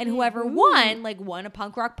 and whoever won a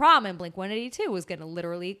punk rock prom, and Blink-182 was going to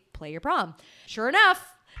literally play your prom. Sure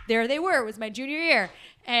enough, there they were. It was my junior year,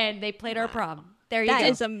 and they played our prom. There you go. That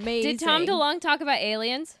is amazing. Did Tom DeLonge talk about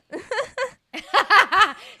aliens?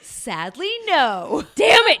 Sadly, no.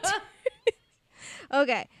 Damn it!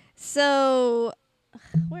 Okay, so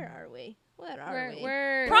where are we?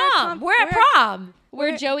 We're Prom. We're at prom.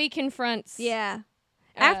 where Joey confronts. Yeah.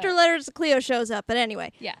 After Letters to Cleo shows up, but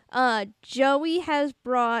anyway. Yeah. Joey has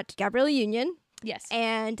brought Gabrielle Union. Yes.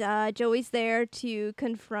 And Joey's there to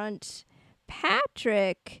confront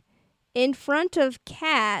Patrick in front of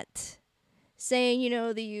Kat, saying,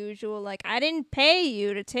 the usual, like, I didn't pay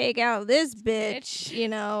you to take out this bitch.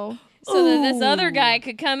 So that this other guy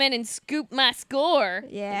could come in and scoop my score.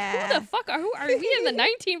 Yeah. Who the fuck are we in the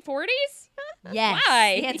 1940s? Yes.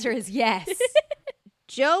 Why? The answer is yes.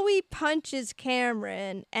 Joey punches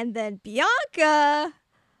Cameron, and then Bianca,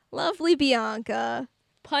 lovely Bianca,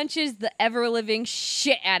 punches the ever living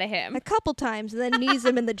shit out of him. A couple times, and then knees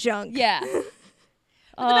him in the junk. Yeah. The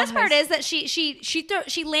best part is that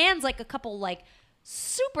she lands like a couple like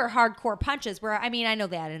super hardcore punches where, I mean, I know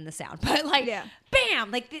they added in the sound, but like, Yeah.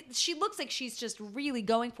 bam, like she looks like she's just really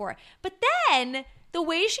going for it. But then the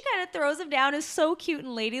way she kind of throws him down is so cute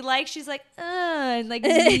and ladylike. She's like, and like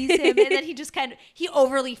knees him, and then he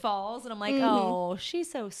overly falls, and I'm like, oh,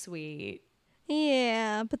 she's so sweet.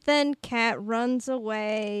 Yeah, but then Kat runs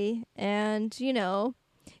away, and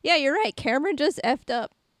yeah, you're right. Cameron just effed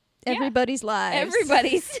up everybody's lives.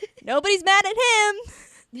 Everybody's. Nobody's mad at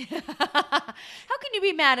him. How can you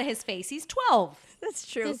be mad at his face? He's 12. That's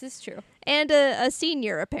true. This is true. And a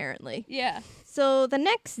senior, apparently. Yeah. So the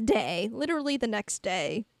next day, literally the next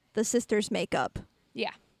day, the sisters make up.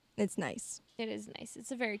 Yeah. It's nice. It is nice.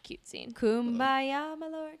 It's a very cute scene. Kumbaya, my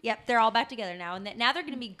lord. Yep, they're all back together now, and now they're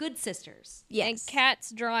going to be good sisters. Yes. And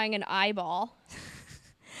Kat's drawing an eyeball.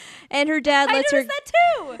 And her dad I lets her. noticed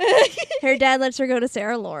that too. Her dad lets her go to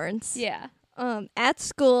Sarah Lawrence. Yeah. At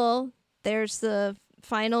school, there's the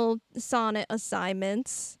final sonnet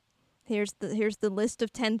assignments. Here's the list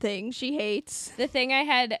of 10 things she hates. The thing I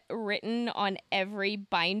had written on every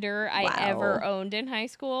binder I Wow. ever owned in high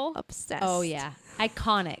school. Obsessed. Oh yeah,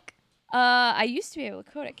 iconic. I used to be able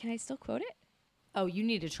to quote it. Can I still quote it? Oh, you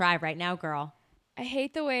need to try right now, girl. I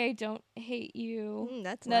hate the way I don't hate you.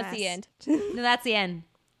 That's That's the last. end. No, that's the end.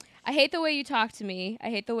 I hate the way you talk to me. I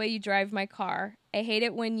hate the way you drive my car. I hate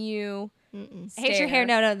it when you I hate your hair.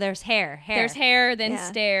 No, there's hair. There's hair, then Yeah.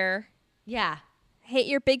 stare. Yeah. Hate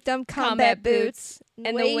your big dumb Combat boots.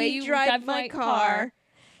 And the way you drive my car.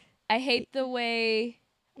 I hate the way...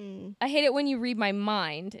 Mm. I hate it when you read my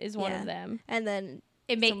mind is one Yeah. of them. And then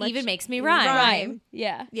It so much even makes me rhyme. rhyme.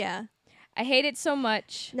 Yeah. Yeah. I hate it so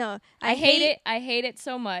much. No, I hate it. I hate it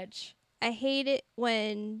so much. I hate it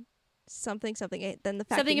when something. Then the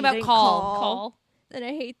fact Something that you about didn't call. Call. Then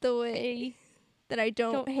I hate the way that I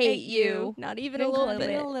don't Don't hate hate you. you. Not even a Don't little call bit.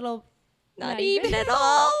 it A little. Not Not even even. at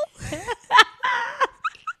all.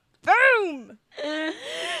 Boom.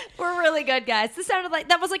 We're really good, guys.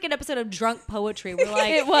 That was like an episode of drunk poetry. We're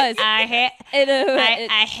like, It was. I hate. It,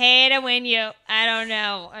 I hate it when you. I don't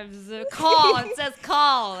know. Call. It says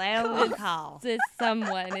call. I don't call. it's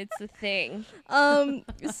someone. It's a thing.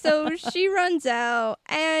 So she runs out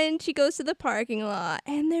and she goes to the parking lot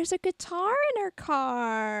and there's a guitar in her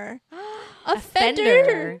car. A Fender.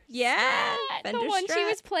 Fender. Yeah. The Fender one she Strat.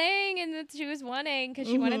 was playing and that she was wanting because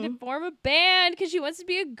she wanted to form a band because she wants to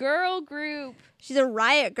be a girl group. She's a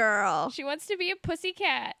riot girl. She wants to be a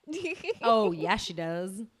pussycat. Oh yeah, she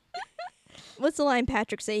does. What's the line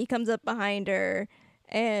Patrick say? He comes up behind her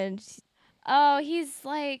and Oh, he's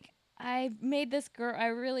like, I made this girl. I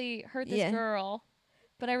really hurt this Yeah. girl,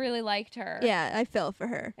 but I really liked her. yeah, I fell for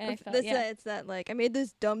her. And I felt- That's yeah. it's that like I made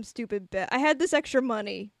this dumb stupid bet. I had this extra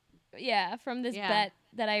money. Yeah, from this Yeah. bet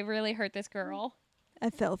that I really hurt this girl. I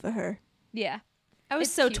fell for her. Yeah. I was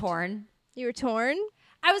It's so cute. torn. You were torn?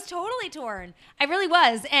 I was totally torn. I really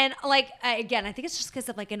was. And like, I think it's just because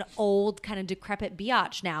of like an old kind of decrepit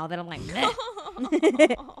biatch now that I'm like, meh.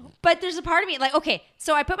 But there's a part of me like, okay,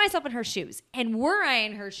 so I put myself in her shoes and were I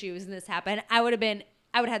in her shoes and this happened, I would have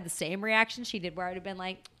had the same reaction she did where I would have been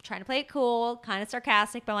like trying to play it cool, kind of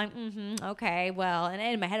sarcastic, but like, okay, well, and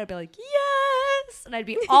in my head I'd be like, yes. And I'd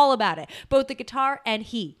be all about it, both the guitar and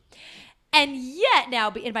he. And yet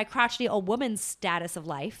now in my crotchety old woman status of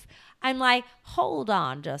life, I'm like, hold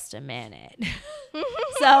on just a minute.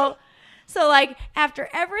 So like after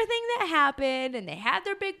everything that happened and they had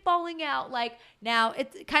their big falling out, like now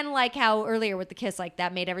it's kind of like how earlier with the kiss, like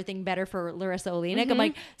that made everything better for Larissa Olenek. I'm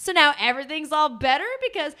like, so now everything's all better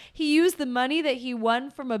because he used the money that he won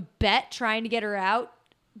from a bet trying to get her out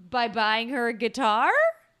by buying her a guitar?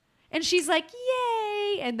 And she's like,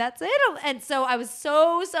 yay. And that's it. And so I was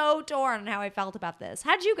so torn on how I felt about this.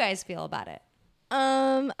 How'd you guys feel about it?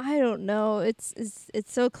 I don't know. It's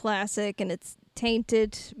so classic and it's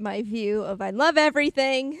tainted my view of I love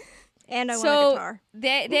everything and I want a guitar.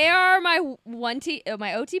 They are my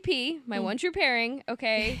my OTP, my one true pairing.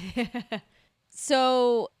 Okay.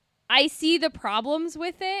 So I see the problems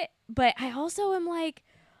with it, but I also am like,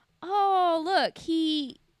 oh look,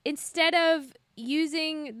 he instead of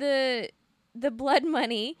using the blood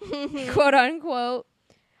money, quote unquote,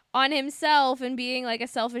 on himself and being like a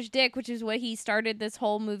selfish dick, which is what he started this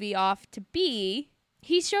whole movie off to be,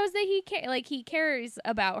 he shows that he cares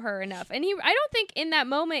about her enough. And I don't think in that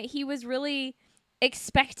moment he was really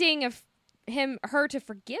expecting her to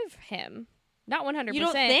forgive him. Not 100%. You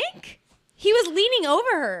don't think? He was leaning over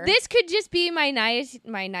her. This could just be my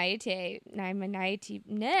naivete. Nah,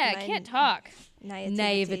 I can't talk.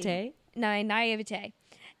 Naivete. My naivete.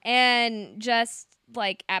 and just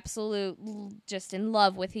like just in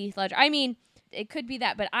love with Heath Ledger. I mean, it could be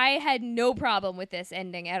that, but I had no problem with this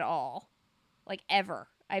ending at all. Like, ever.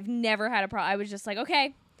 I've never had a problem. I was just like,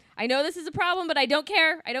 okay, I know this is a problem, but I don't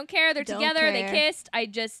care. I don't care. They're together. They kissed.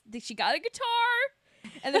 She got a guitar.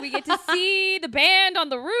 And then we get to see the band on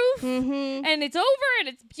the roof. And it's over, and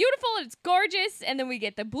it's beautiful, and it's gorgeous. And then we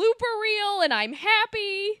get the blooper reel, and I'm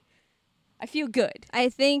happy. I feel good. I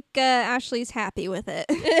think Ashley's happy with it.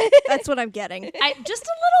 That's what I'm getting. Just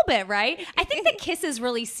a little bit, right? I think the kisses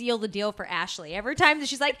really seal the deal for Ashley. Every time that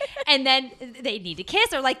she's like, and then they need to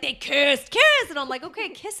kiss, or like they kiss, and I'm like, okay,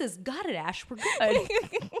 kisses, got it, Ash, we're good.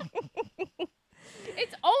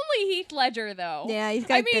 It's only Heath Ledger, though. Yeah, he's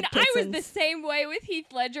got good I was the same way with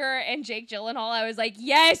Heath Ledger and Jake Gyllenhaal. I was like,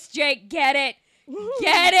 yes, Jake, get it.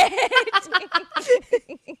 Get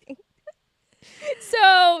it.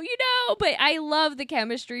 So, but I love the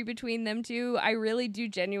chemistry between them two. I really do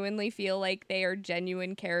genuinely feel like they are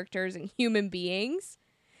genuine characters and human beings.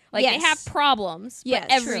 Like, they have problems, but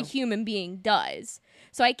every human being does.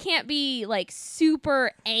 So I can't be, like,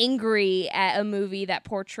 super angry at a movie that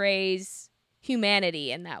portrays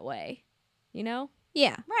humanity in that way. You know?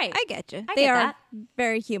 Yeah. Right. I get you. They are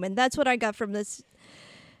very human. That's what I got from this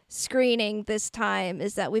screening this time,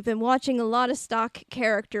 is that we've been watching a lot of stock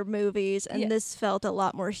character movies, and this felt a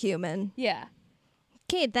lot more human. Yeah.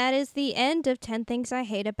 Okay, that is the end of 10 Things I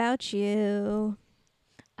Hate About You.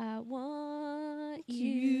 I want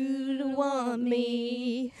you to want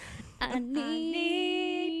me. I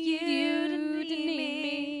need you to need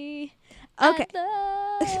me. Okay.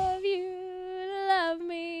 I love you to love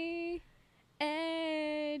me.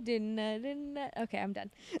 And didn't I? Okay, I'm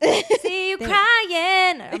done. See you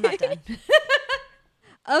crying. I'm not done.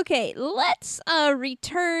 Okay, let's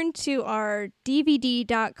return to our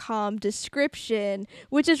DVD.com description,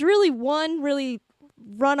 which is really one really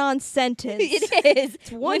run-on sentence. It is.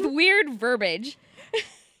 With weird verbiage.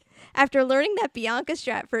 After learning that Bianca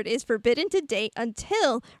Stratford is forbidden to date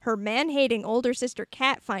until her man-hating older sister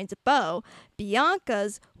Kat finds Beau,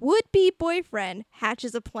 Bianca's would-be boyfriend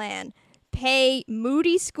hatches a plan. Pay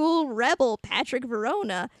moody school rebel Patrick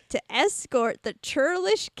Verona to escort the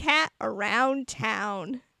churlish Kat around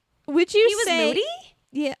town. Would you say... He was moody?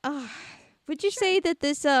 Yeah. Would you say that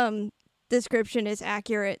this description is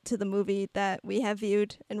accurate to the movie that we have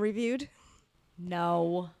viewed and reviewed?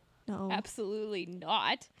 No. Absolutely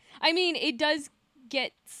not. I mean, it does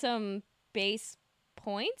get some base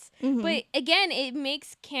points, but again, it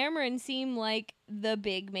makes Cameron seem like the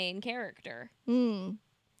big main character. I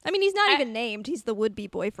mean, he's not even named. He's the would-be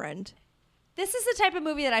boyfriend. This is the type of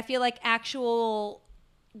movie that I feel like I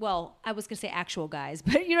was going to say actual guys,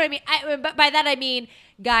 but you know what I mean? But by that I mean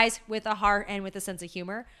guys with a heart and with a sense of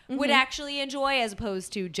humor would actually enjoy, as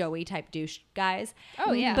opposed to Joey type douche guys.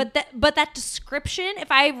 Oh, yeah. But that description,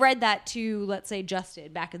 if I read that to, let's say,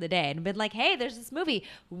 Justin back in the day and been like, hey, there's this movie,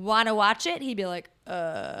 want to watch it? He'd be like,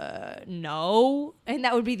 no. And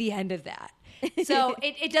that would be the end of that. So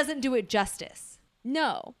it doesn't do it justice.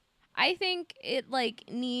 No. I think it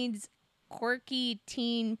needs quirky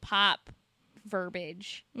teen pop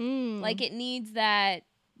verbiage. Like, it needs that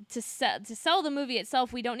to sell the movie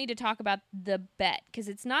itself. We don't need to talk about the bet, because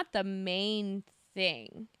it's not the main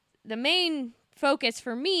thing. The main focus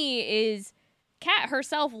for me is Kat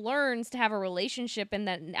herself learns to have a relationship, and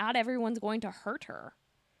that not everyone's going to hurt her.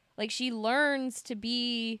 Like, she learns to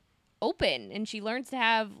be open, and she learns to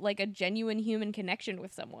have a genuine human connection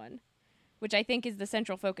with someone, which I think is the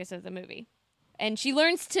central focus of the movie. And she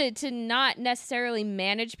learns to not necessarily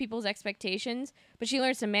manage people's expectations, but she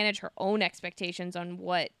learns to manage her own expectations on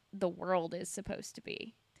what the world is supposed to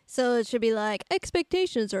be. So it should be like,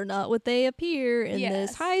 expectations are not what they appear in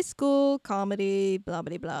this high school comedy, blah,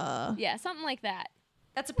 blah, blah. Yeah, something like that.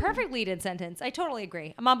 That's a perfect lead-in sentence. I totally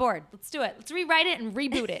agree. I'm on board. Let's do it. Let's rewrite it and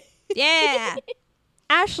reboot it. Yeah.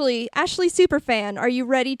 Ashley Superfan, are you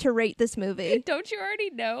ready to rate this movie? Don't you already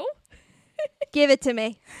know? Give it to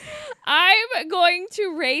me. I'm going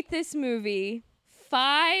to rate this movie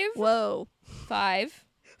 5. Whoa. 5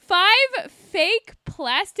 fake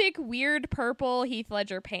plastic weird purple Heath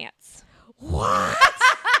Ledger pants. What?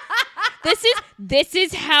 This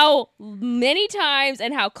is how many times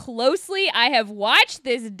and how closely I have watched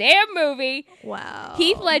this damn movie. Wow.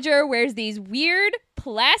 Heath Ledger wears these weird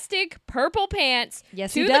plastic purple pants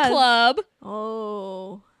to the club.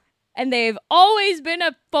 Oh. And they've always been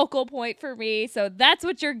a focal point for me, so that's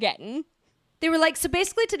what you're getting. They were like, so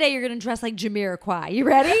basically today you're going to dress like Jamiroquai. You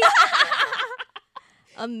ready?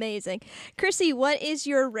 Amazing. Chrissy, what is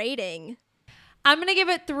your rating? I'm going to give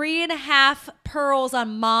it 3.5 pearls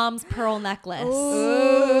on Mom's pearl necklace.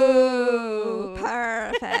 Ooh,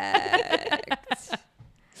 perfect.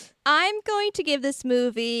 I'm going to give this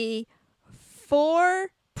movie 4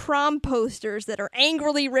 prom posters that are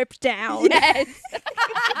angrily ripped down. Yes.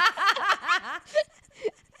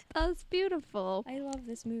 That's beautiful. I love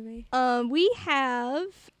this movie. We have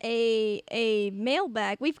a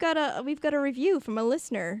mailbag. We've got a review from a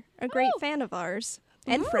listener, a great fan of ours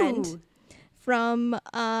and friend, from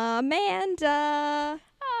Amanda.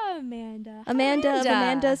 Amanda of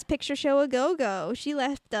Amanda's Picture Show A Go-Go. She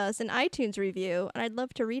left us an iTunes review, and I'd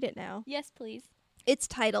love to read it now. Yes, please. It's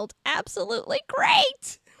titled Absolutely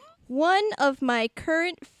Great. One of my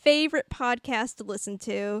current favorite podcasts to listen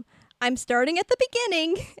to. I'm starting at the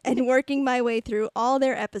beginning and working my way through all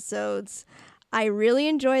their episodes. I really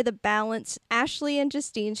enjoy the balance Ashley and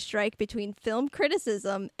Justine strike between film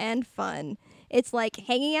criticism and fun. It's like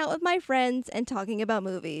hanging out with my friends and talking about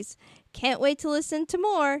movies. Can't wait to listen to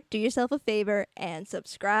more. Do yourself a favor and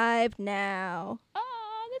subscribe now.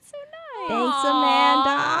 Oh, that's so nice. Thanks,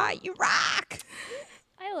 Amanda. You rock.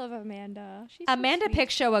 I love Amanda. She's Amanda so sweet. Pick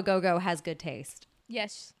Show A Go-Go has good taste.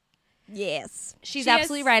 Yes. Yes. She's She has-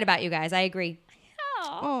 absolutely right about you guys. I agree.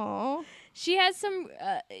 Aww. She has some.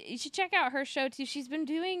 You should check out her show too. She's been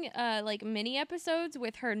doing like mini episodes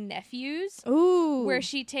with her nephews, Ooh. where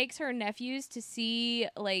she takes her nephews to see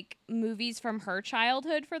like movies from her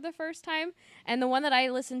childhood for the first time. And the one that I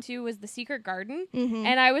listened to was The Secret Garden,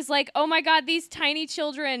 and I was like, "Oh my god, these tiny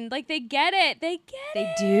children! Like they get it. They get it.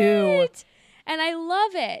 They do. And I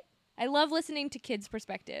love it. I love listening to kids'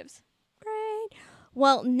 perspectives." Right.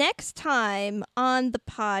 Well, next time on the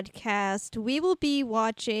podcast, we will be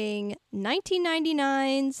watching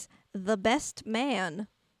 1999's The Best Man.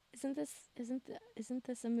 Isn't this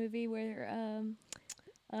a movie where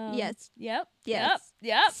Yes. Yep. Yes.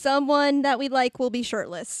 Yep. Someone that we like will be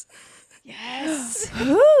shirtless. Yes.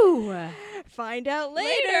 Ooh. Find out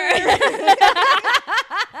later.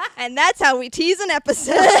 And that's how we tease an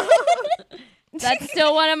episode. That's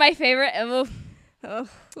still one of my favorite. Oh,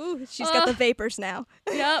 ooh, she's got the vapors now.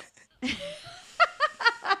 Yep.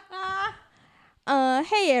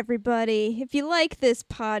 Hey everybody, if you like this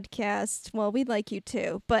podcast, well, we'd like you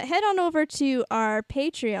too, but head on over to our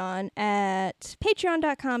Patreon at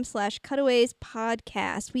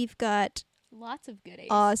patreon.com/cutawayspodcast. We've got Lots of goodies.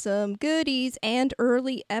 awesome goodies and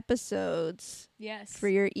early episodes Yes. for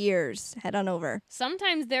your ears. Head on over.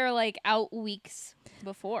 Sometimes they're like out weeks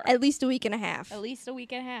before. At least a week and a half. At least a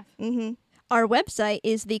week and a half. Mm-hmm. Our website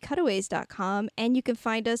is thecutaways.com, and you can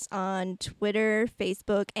find us on Twitter,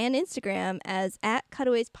 Facebook, and Instagram as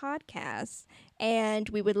 @CutawaysPodcast. And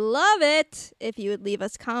we would love it if you would leave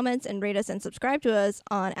us comments and rate us and subscribe to us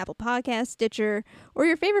on Apple Podcasts, Stitcher, or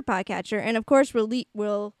your favorite podcatcher. And of course,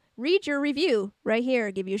 we'll read your review right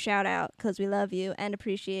here, give you a shout out, because we love you and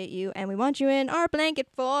appreciate you, and we want you in our blanket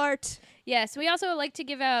fort. Yes. We also like to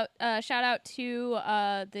give out shout out to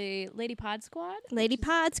the Lady Pod Squad. Lady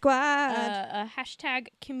Pod Squad. A hashtag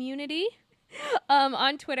community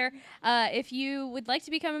on Twitter. If you would like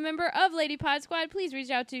to become a member of Lady Pod Squad, please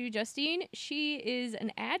reach out to Justine. She is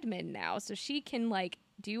an admin now, so she can like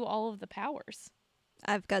do all of the powers.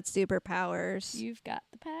 I've got superpowers. You've got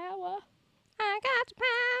the power. I got the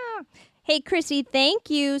power. Hey, Chrissy,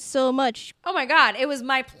 thank you so much. Oh my God, it was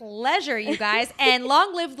my pleasure, you guys. And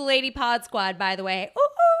long live the Lady Pod Squad, by the way. Ooh,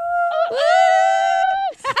 ooh.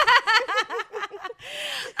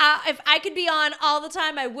 If I could be on all the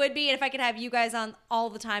time, I would be. And if I could have you guys on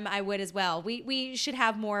all the time, I would as well. We should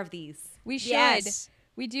have more of these. We should. Yes.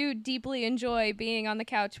 We do deeply enjoy being on the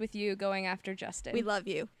couch with you going after Justin. We love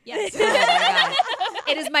you. Yes. Oh my God.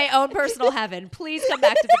 It is my own personal heaven. Please come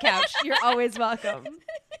back to the couch. You're always welcome.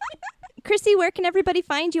 Chrissy, where can everybody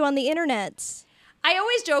find you on the internet? I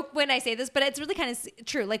always joke when I say this, but it's really kind of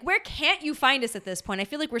true. Like, where can't you find us at this point? I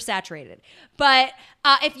feel like we're saturated. But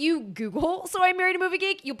if you Google "So I Married a Movie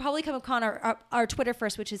Geek," you'll probably come upon our Twitter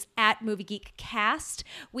first, which is @MovieGeekCast.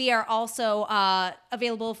 We are also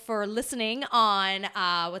available for listening on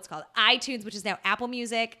what's called iTunes, which is now Apple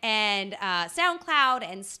Music, and SoundCloud,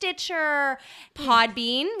 and Stitcher,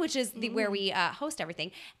 Podbean, which is where we host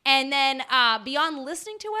everything. And then beyond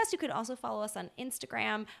listening to us, you could also follow us on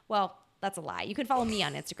Instagram. Well, that's a lie. You can follow me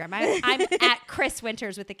on Instagram. I'm at Chris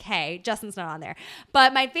Winters with a K. Justin's not on there.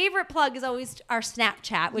 But my favorite plug is always our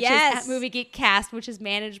Snapchat, which is @MovieGeekCast, which is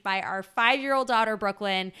managed by our 5-year-old daughter,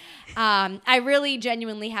 Brooklyn. I really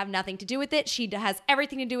genuinely have nothing to do with it. She has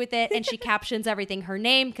everything to do with it, and she captions everything her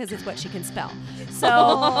name because it's what she can spell.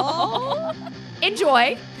 So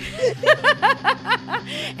enjoy.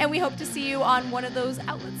 And we hope to see you on one of those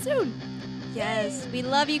outlets soon. Yes. We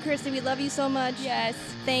love you, Chrissy. We love you so much. Yes.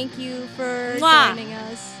 Thank you for Mwah. joining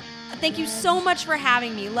us. Thank you so much for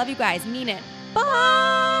having me. Love you guys. Mean it.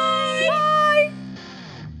 Bye. Bye.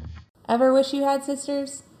 Ever wish you had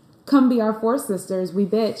sisters? Come be our four sisters, we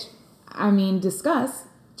bitch. Discuss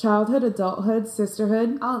childhood, adulthood,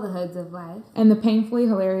 sisterhood, All the hoods of life. and the painfully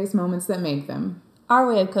hilarious moments that make them. Our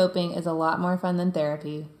way of coping is a lot more fun than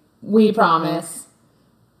therapy. We promise.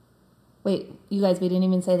 Wait, you guys, we didn't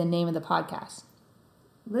even say the name of the podcast.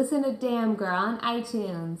 Listen to Damn Girl on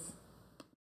iTunes.